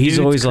 but he's Dude's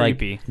always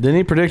creepy. like, didn't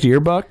he predict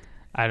your buck?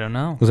 I don't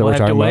know. Was that we'll what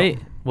have to we're wait.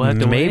 talking We'll have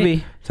to maybe.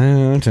 wait.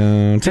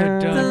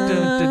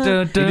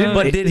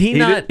 But did he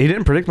not? He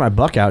didn't predict my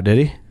buck out, did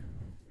he?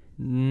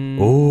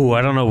 Oh,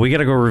 I don't know. We got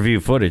to go review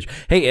footage.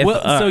 Hey, if,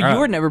 so you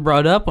were never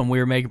brought up when we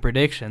were making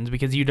predictions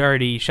because you'd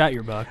already shot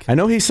your buck. I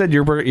know he said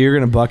you're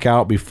going to buck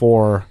out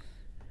before.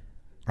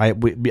 I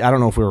don't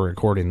know if we were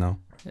recording though.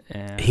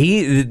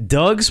 Yeah.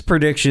 Doug's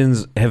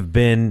predictions have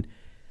been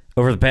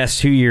over the past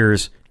 2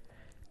 years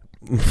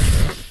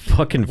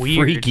fucking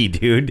Weird. freaky,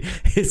 dude.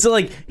 It's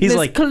like he's Miss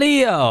like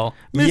Cleo.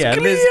 Miss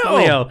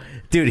Cleo,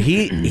 dude.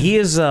 He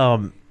has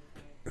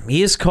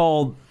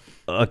called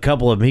a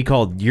couple of them. He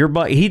called your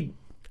buck.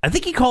 I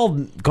think he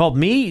called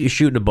me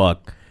shooting a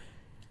buck.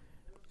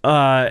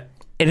 And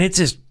it's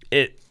just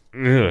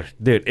dude,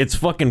 it's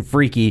fucking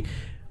freaky.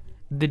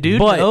 The dude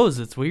But knows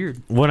it's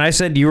weird. when I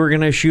said you were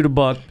gonna shoot a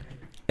buck,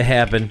 it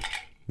happened.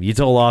 You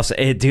told us,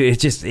 dude. It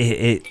just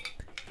I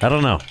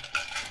don't know.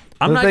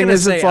 I'm not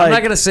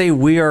gonna say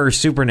we are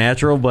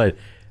supernatural, but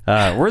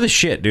we're the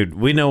shit, dude.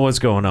 We know what's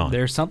going on.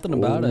 There's something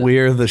about it.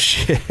 We're the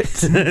shit.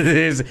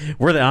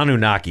 We're the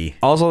Anunnaki.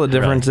 Also, the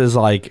difference is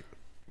like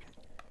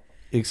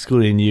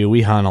excluding you,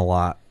 we hunt a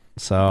lot.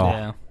 So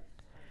Yeah.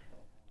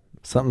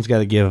 something's got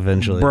to give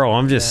eventually. Bro,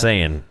 I'm just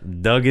saying.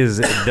 Doug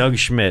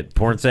Schmidt,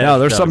 porn stash. No,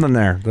 there's Doug. something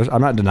there.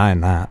 I'm not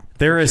denying that.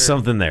 There is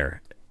something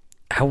there.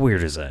 How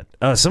weird is that?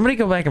 Somebody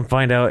go back and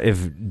find out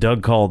if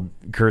Doug called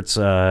Kurt's.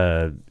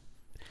 I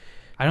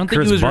don't think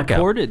Kurt's it was buck out.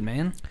 recorded,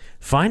 man.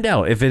 Find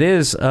out if it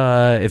is.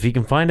 If you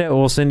can find out,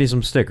 we'll send you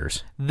some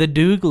stickers. The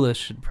Douglas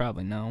should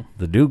probably know.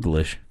 The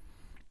Douglish.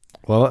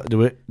 Well,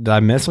 did I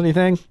miss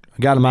anything? I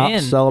got him out,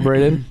 Man.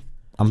 celebrated.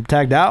 I'm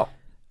tagged out.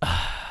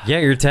 Yeah,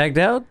 you're tagged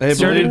out.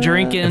 Started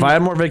drinking. If I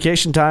had more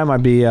vacation time,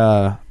 I'd be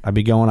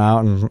going out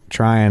and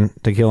trying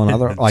to kill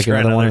another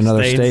another one in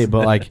another states. state.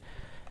 But like,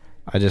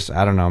 I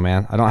don't know,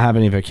 man. I don't have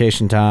any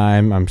vacation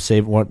time. I'm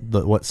saving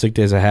what sick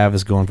days I have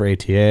is going for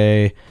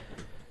ATA.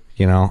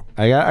 You know,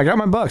 I got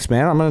my bucks,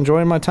 man. I'm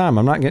enjoying my time.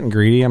 I'm not getting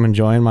greedy. I'm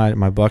enjoying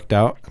my bucked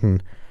out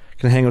and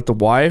can hang with the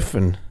wife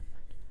and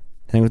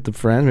hang with the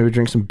friends. Maybe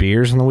drink some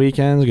beers on the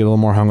weekends. Get a little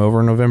more hungover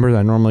in November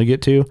than I normally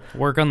get to.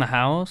 Work on the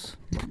house.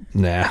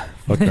 Nah,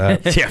 fuck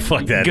that. Yeah,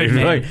 fuck that. Good dude.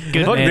 man. Fuck,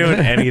 Good fuck man. doing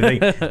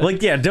anything.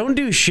 Like, yeah, don't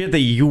do shit that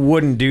you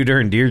wouldn't do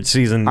during deer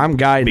season. I'm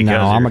guiding because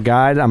now. I'm you're a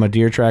guide. I'm a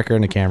deer tracker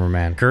and a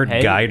cameraman. Kurt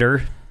Hey.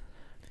 Guider.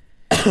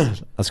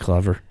 That's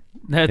clever.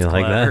 That's You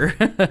like clever.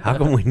 that? How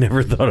come we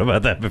never thought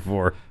about that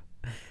before?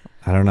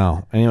 I don't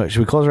know. Anyway, should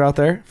we close her out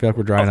there? I feel like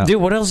we're drying up.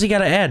 Dude, what else you got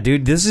to add,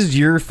 dude? This is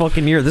your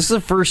fucking year. This is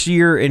the first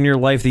year in your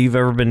life that you've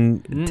ever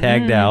been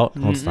tagged out.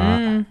 No, it's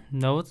not.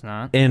 No, it's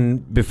not.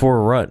 And before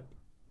a rut.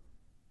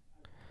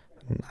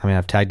 I mean,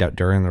 I've tagged out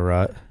during the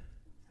rut.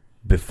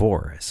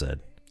 Before, I said.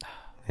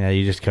 Yeah,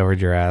 you just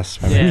covered your ass.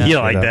 Yeah. You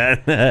like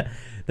that?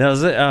 That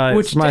was it.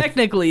 Which my-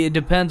 technically it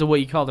depends on what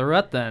you call the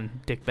rut,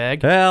 then,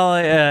 dickbag. Well,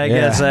 I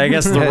guess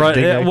the Yeah, rut.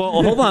 dig-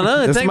 Well, hold on.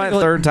 This is my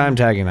Technically, third time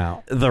tagging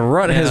out. The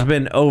rut has Yeah.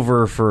 been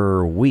over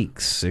for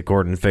weeks,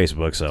 according to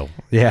Facebook. So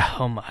Yeah.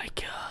 Oh my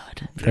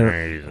god.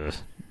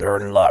 They're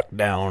in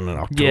lockdown on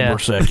October Yeah.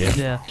 2nd.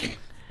 Yeah.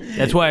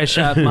 That's why I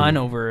shot mine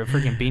over a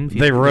freaking bean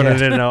field. they run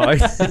it in. Not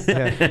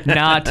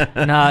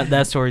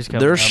that story's coming.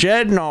 They're up.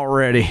 shedding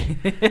already.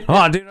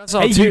 Oh, dude, I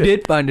saw Hey, two. you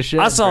did find a shit.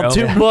 I saw bro.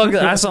 two bucks.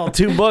 I saw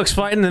two bucks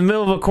fighting in the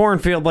middle of a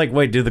cornfield. Like,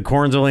 wait, dude, the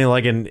corn's only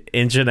like an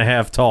inch and a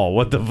half tall.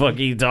 What the fuck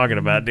are you talking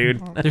about,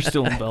 dude? They're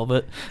still in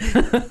velvet.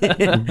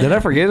 Did I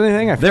forget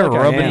anything? I feel They're like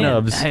I rubbing am.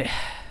 nubs.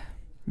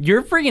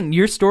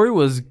 Your story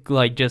was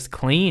like just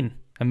clean.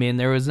 I mean,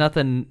 there was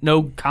nothing,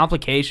 no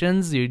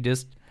complications. You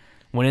just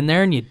went in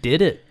there and you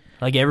did it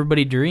like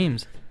everybody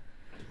dreams.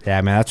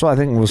 Yeah, man, that's what I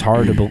think was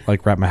hard to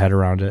like wrap my head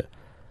around it.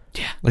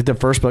 Yeah. Like the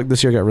first buck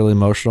this year got really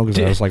emotional because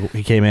I was like,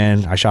 he came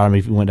in, I shot him,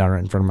 he went down right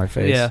in front of my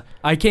face. Yeah,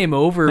 I came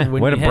over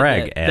when Way you to had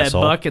brag, that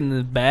asshole. buck in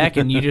the back,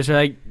 and you just were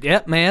like,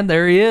 "Yep, man,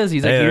 there he is."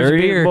 He's like, Hey, "Here's there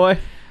a you beer, boy.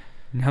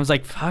 And I was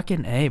like,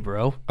 "Fucking A,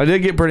 bro." I did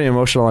get pretty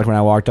emotional like when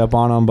I walked up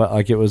on him, but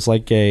like it was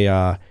like it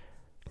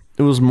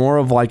was more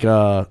of like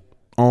a,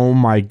 oh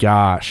my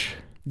gosh,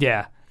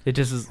 Yeah, it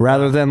just is.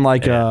 rather than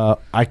like a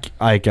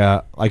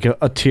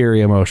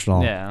teary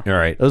emotional. Yeah. All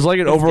right. It was like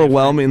an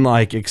overwhelming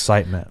like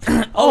excitement.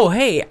 Oh,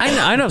 hey,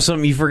 I know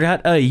something you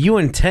forgot. You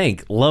and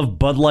Tank love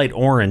Bud Light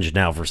Orange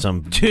now for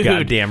some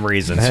goddamn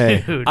reason.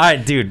 Hey.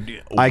 Dude.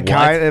 Dude, I what?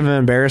 kind of am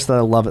embarrassed that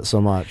I love it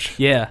so much.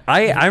 Yeah,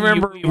 I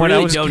remember you when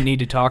really I was don't need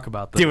to talk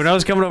about this. dude, when I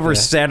was coming over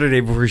Saturday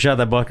before we shot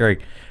that buck,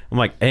 I'm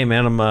like, hey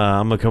man, I'm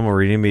gonna come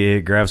over. You need me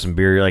to grab some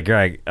beer? You're like, all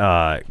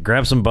right,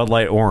 grab some Bud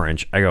Light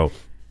Orange. I go,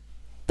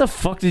 the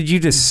fuck did you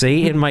just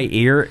say in my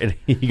ear? And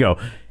you go,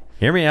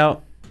 hear me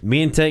out.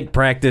 Me and Tank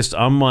practiced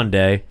on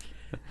Monday,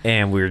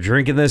 and we were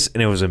drinking this,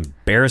 and it was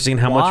embarrassing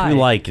how much we Why?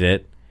 liked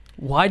it.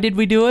 Why did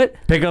we do it?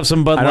 Pick up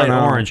some Bud I don't Light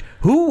know. Orange.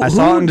 Who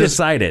him just-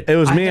 decided? It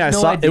was I me. had I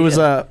no saw it was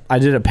idea. I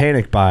did a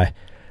panic buy.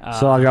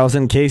 So like I was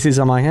in Casey's.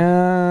 I'm like,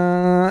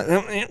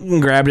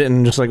 grabbed it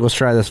and just like, let's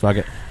try this. Fuck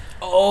it.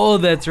 Oh,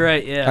 that's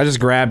right. Yeah. I just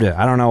grabbed it.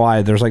 I don't know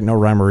why. There's like no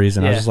rhyme or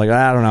reason. I was Yeah. just like,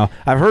 I don't know.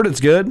 I've heard it's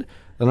good.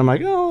 Then I'm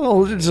like, oh,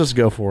 let's just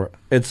go for it.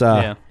 It's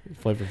Yeah.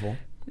 flavorful.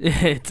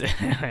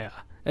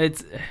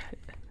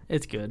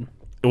 It's good.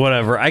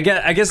 Whatever. I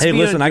guess. Hey, if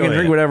you listen, I can enjoy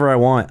drink it. whatever I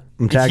want.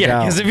 I'm tagged Yeah,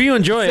 out. because if you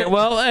enjoy it,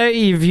 well,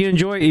 if you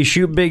enjoy it, you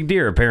shoot big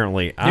deer.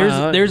 Apparently,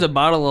 There's a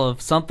bottle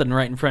of something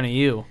right in front of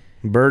you.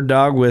 Bird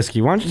Dog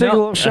whiskey. Why don't you take a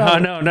little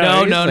shot? no.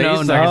 No.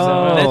 he's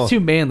Oh. That's too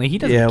manly. He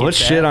doesn't. Yeah, get let's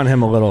that. shit on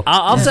him a little.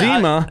 I'll say-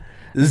 Zima.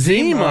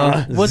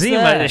 What's Zima,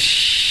 that?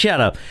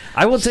 shut up.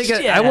 I will take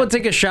Shit. I will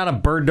take a shot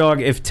of Bird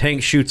Dog if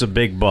Tank shoots a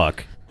big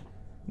buck.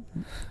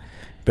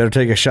 Better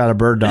take a shot of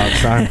Bird Dog,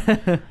 son.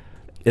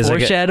 Is that,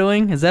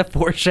 Foreshadowing? Is that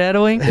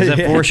foreshadowing? is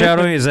that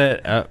foreshadowing? Is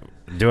that?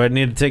 Do I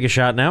need to take a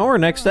shot now or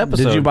next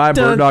episode? Did you buy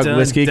Bird Dog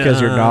whiskey because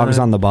your dog's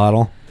on the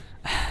bottle?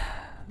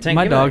 Tank,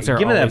 My give me dogs that, are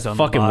give me that always on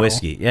the fucking bottle.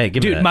 whiskey. Yeah,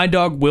 give me Dude, that. my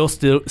dog will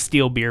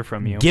steal beer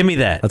from you. Give me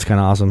that. That's kind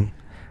of awesome.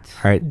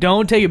 All right.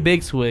 Don't take a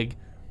big swig.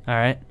 All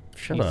right.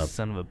 Shut You up.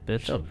 son of a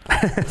bitch.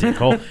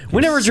 Dickhole.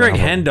 We never drank son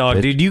of a hen dog,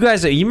 bitch. dude. You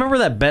guys, you remember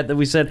that bet that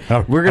we said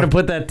we're gonna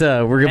put that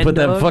Hen that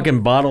dog?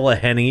 fucking bottle of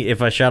Henny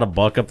if I shot a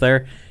buck up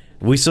there.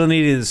 We still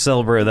needed to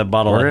celebrate that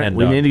bottle of hen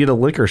We dog. need to get a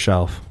liquor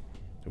shelf.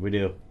 We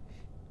do.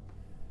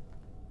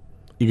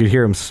 You could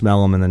hear him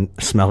smell them and then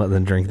smell it,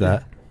 then drink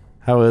that.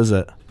 How is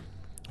it?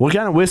 What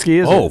kind of whiskey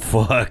is Oh it?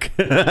 fuck!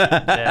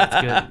 Yeah,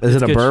 it's good. Is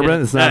It's it a good bourbon?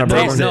 shit. It's not a That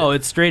tastes bourbon. No,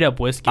 it's straight up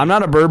whiskey. I'm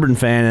not a bourbon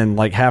fan, and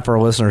like half our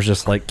listeners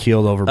just like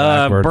keeled over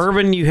backwards.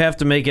 Bourbon, you have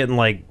to make it in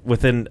like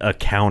within a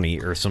county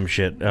or some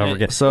shit.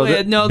 So Yeah,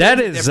 that- no, that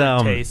there's a is, different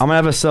um, taste. I'm gonna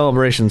have a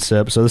celebration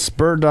sip. So this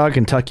Bird Dog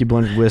Kentucky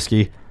blended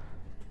whiskey,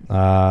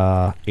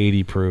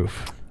 80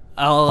 proof.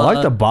 I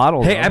like the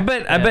bottle. Hey,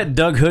 though. I bet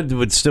Doug Hood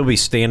would still be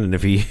standing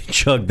if he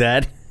chugged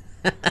that.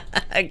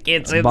 I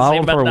can't say the same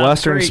Bottled about for Knott's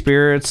Western Creek.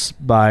 Spirits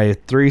by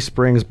Three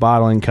Springs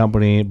Bottling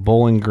Company,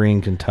 Bowling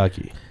Green,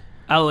 Kentucky.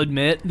 I'll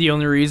admit the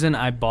only reason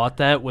I bought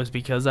that was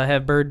because I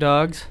have bird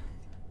dogs.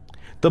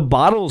 The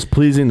bottle is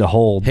pleasing to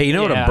hold. Hey, you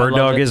know what Yeah, a I bird love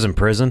dog it. is in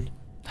prison?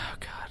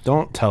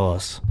 Don't tell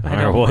us. All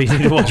right, well, you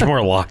need to watch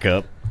more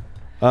Lockup.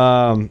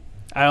 Um,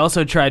 I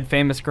also tried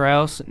Famous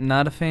Grouse.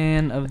 Not a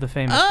fan of the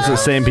Famous is it the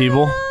Grouse. same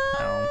people?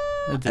 No,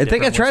 it's a I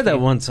think I different tried that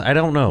whiskey. once. I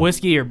don't know.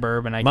 Whiskey or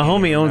bourbon? My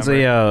homie owns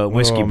a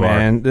whiskey Oh, bar.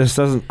 man, this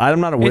doesn't. I'm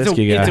not a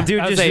whiskey it's guy. a- Dude,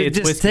 I'd just, say it's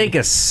just whiskey. take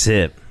a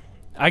sip.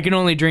 I can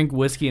only drink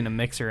whiskey in a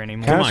mixer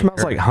anymore. Kind of on, smells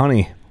Kurt. like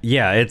honey.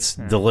 Yeah, it's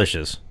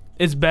delicious.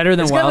 It's better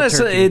than It's Wild got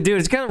Turkey. dude.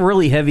 It's got a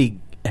really heavy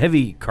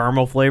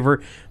caramel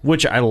flavor,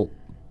 which I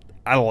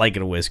like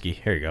in a whiskey.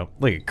 Here you go.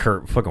 Look at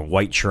Kurt, fucking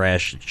white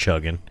trash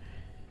chugging.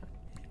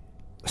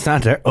 It's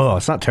not.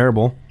 It's not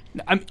terrible.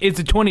 It's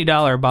a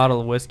 $20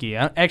 bottle of whiskey.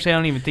 Actually, I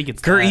don't even think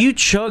it's Kurt, that. you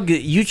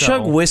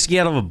chug whiskey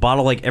out of a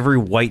bottle like every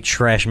white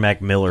trash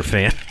Mac Miller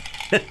fan.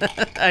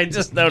 I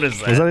just noticed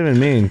What does that. that even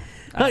mean?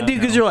 Dude,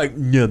 because you're like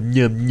yum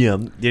yum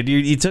yum. Dude,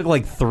 you took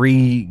like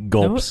 3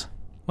 gulps.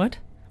 What?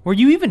 Were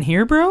you even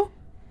here, bro?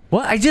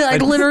 What? I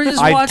literally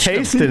just I watched them.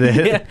 tasted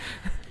it. Yeah.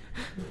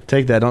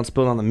 Take that. Don't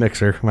spill it on the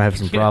mixer. I might have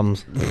some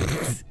problems.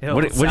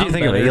 What do you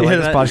think of it? You Yeah, like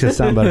this that? podcast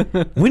sound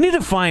better. We need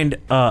to find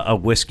a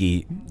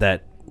whiskey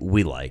that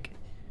we like.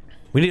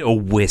 We need a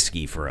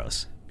whiskey for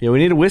us. Yeah, we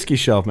need a whiskey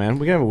shelf, man.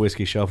 We can have a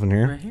whiskey shelf in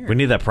here. We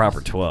need that proper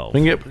 12.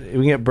 We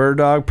can get Bird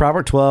Dog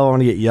proper 12. I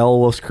want to get Yellow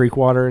Wolf's Creek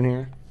Water in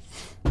here.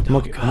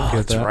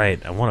 That's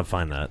right. I want to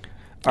find that.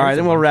 All right,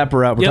 then we'll wrap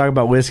her up. We're Yep. talking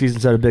about whiskeys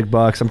instead of big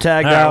bucks. I'm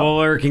tagged All right, out.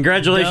 well,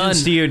 congratulations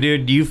Done. to you,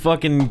 dude. You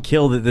fucking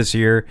killed it this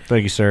year.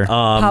 Thank you, sir.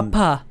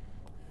 Papa.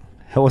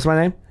 What's my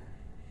name?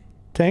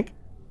 Tank?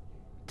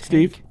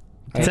 Steve?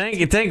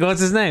 Tank, what's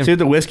his name? See what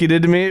the whiskey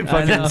did to me? It know.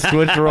 fucking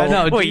switched the role. I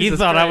know. Wait, you Jesus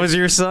thought I Christ. was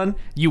your son?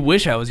 You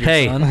wish I was your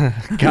Hey. son.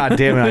 God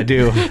damn it, I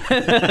do.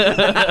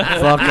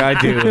 Fuck, I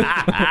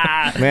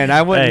do. Man,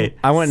 I went Hey,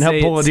 and helped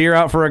say pull a it's- deer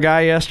out for a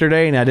guy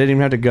yesterday, and I didn't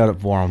even have to gut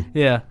it for him.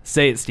 Yeah,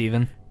 say it,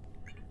 Steven.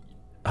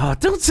 Oh,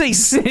 don't say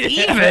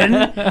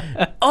Steven.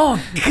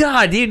 Oh,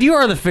 God, dude, you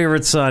are the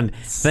favorite son.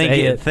 Thank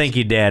Say you. it. Thank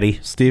you, Daddy.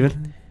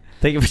 Steven?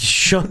 Thank you.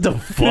 Shut the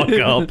fuck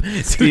up.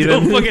 Dude,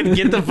 don't fucking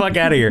get the fuck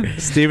out of here.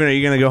 Steven, are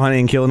you going to go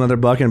hunting and kill another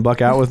buck and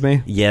buck out with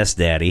me? Yes,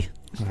 Daddy.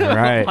 All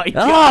right. My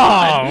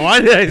God. Oh,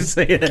 why did I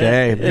say that?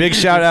 Okay, big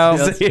shout out.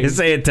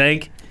 Say it,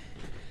 Tank.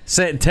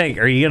 Say it, Tank.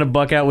 Are you going to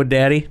buck out with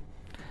Daddy?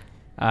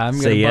 I'm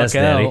Say gonna yes,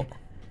 buck Daddy. out.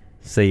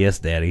 Say yes,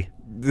 Daddy.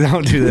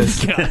 Don't do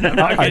this.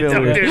 I feel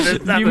Don't weird. do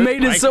this. Stop You it.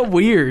 made it so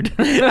weird.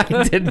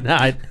 I did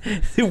not.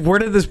 Where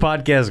did this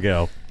podcast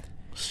go?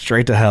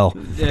 Straight to hell.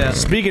 Yeah.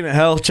 Speaking of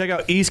hell, check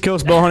out East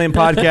Coast Bow Hunting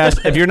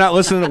Podcast. If you're not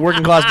listening to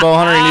Working Class Bow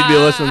Hunter, you need to be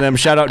listening to them.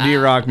 Shout out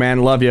D-Rock,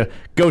 man. Love you.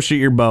 Go shoot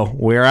your bow.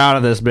 We're out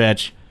of this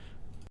bitch.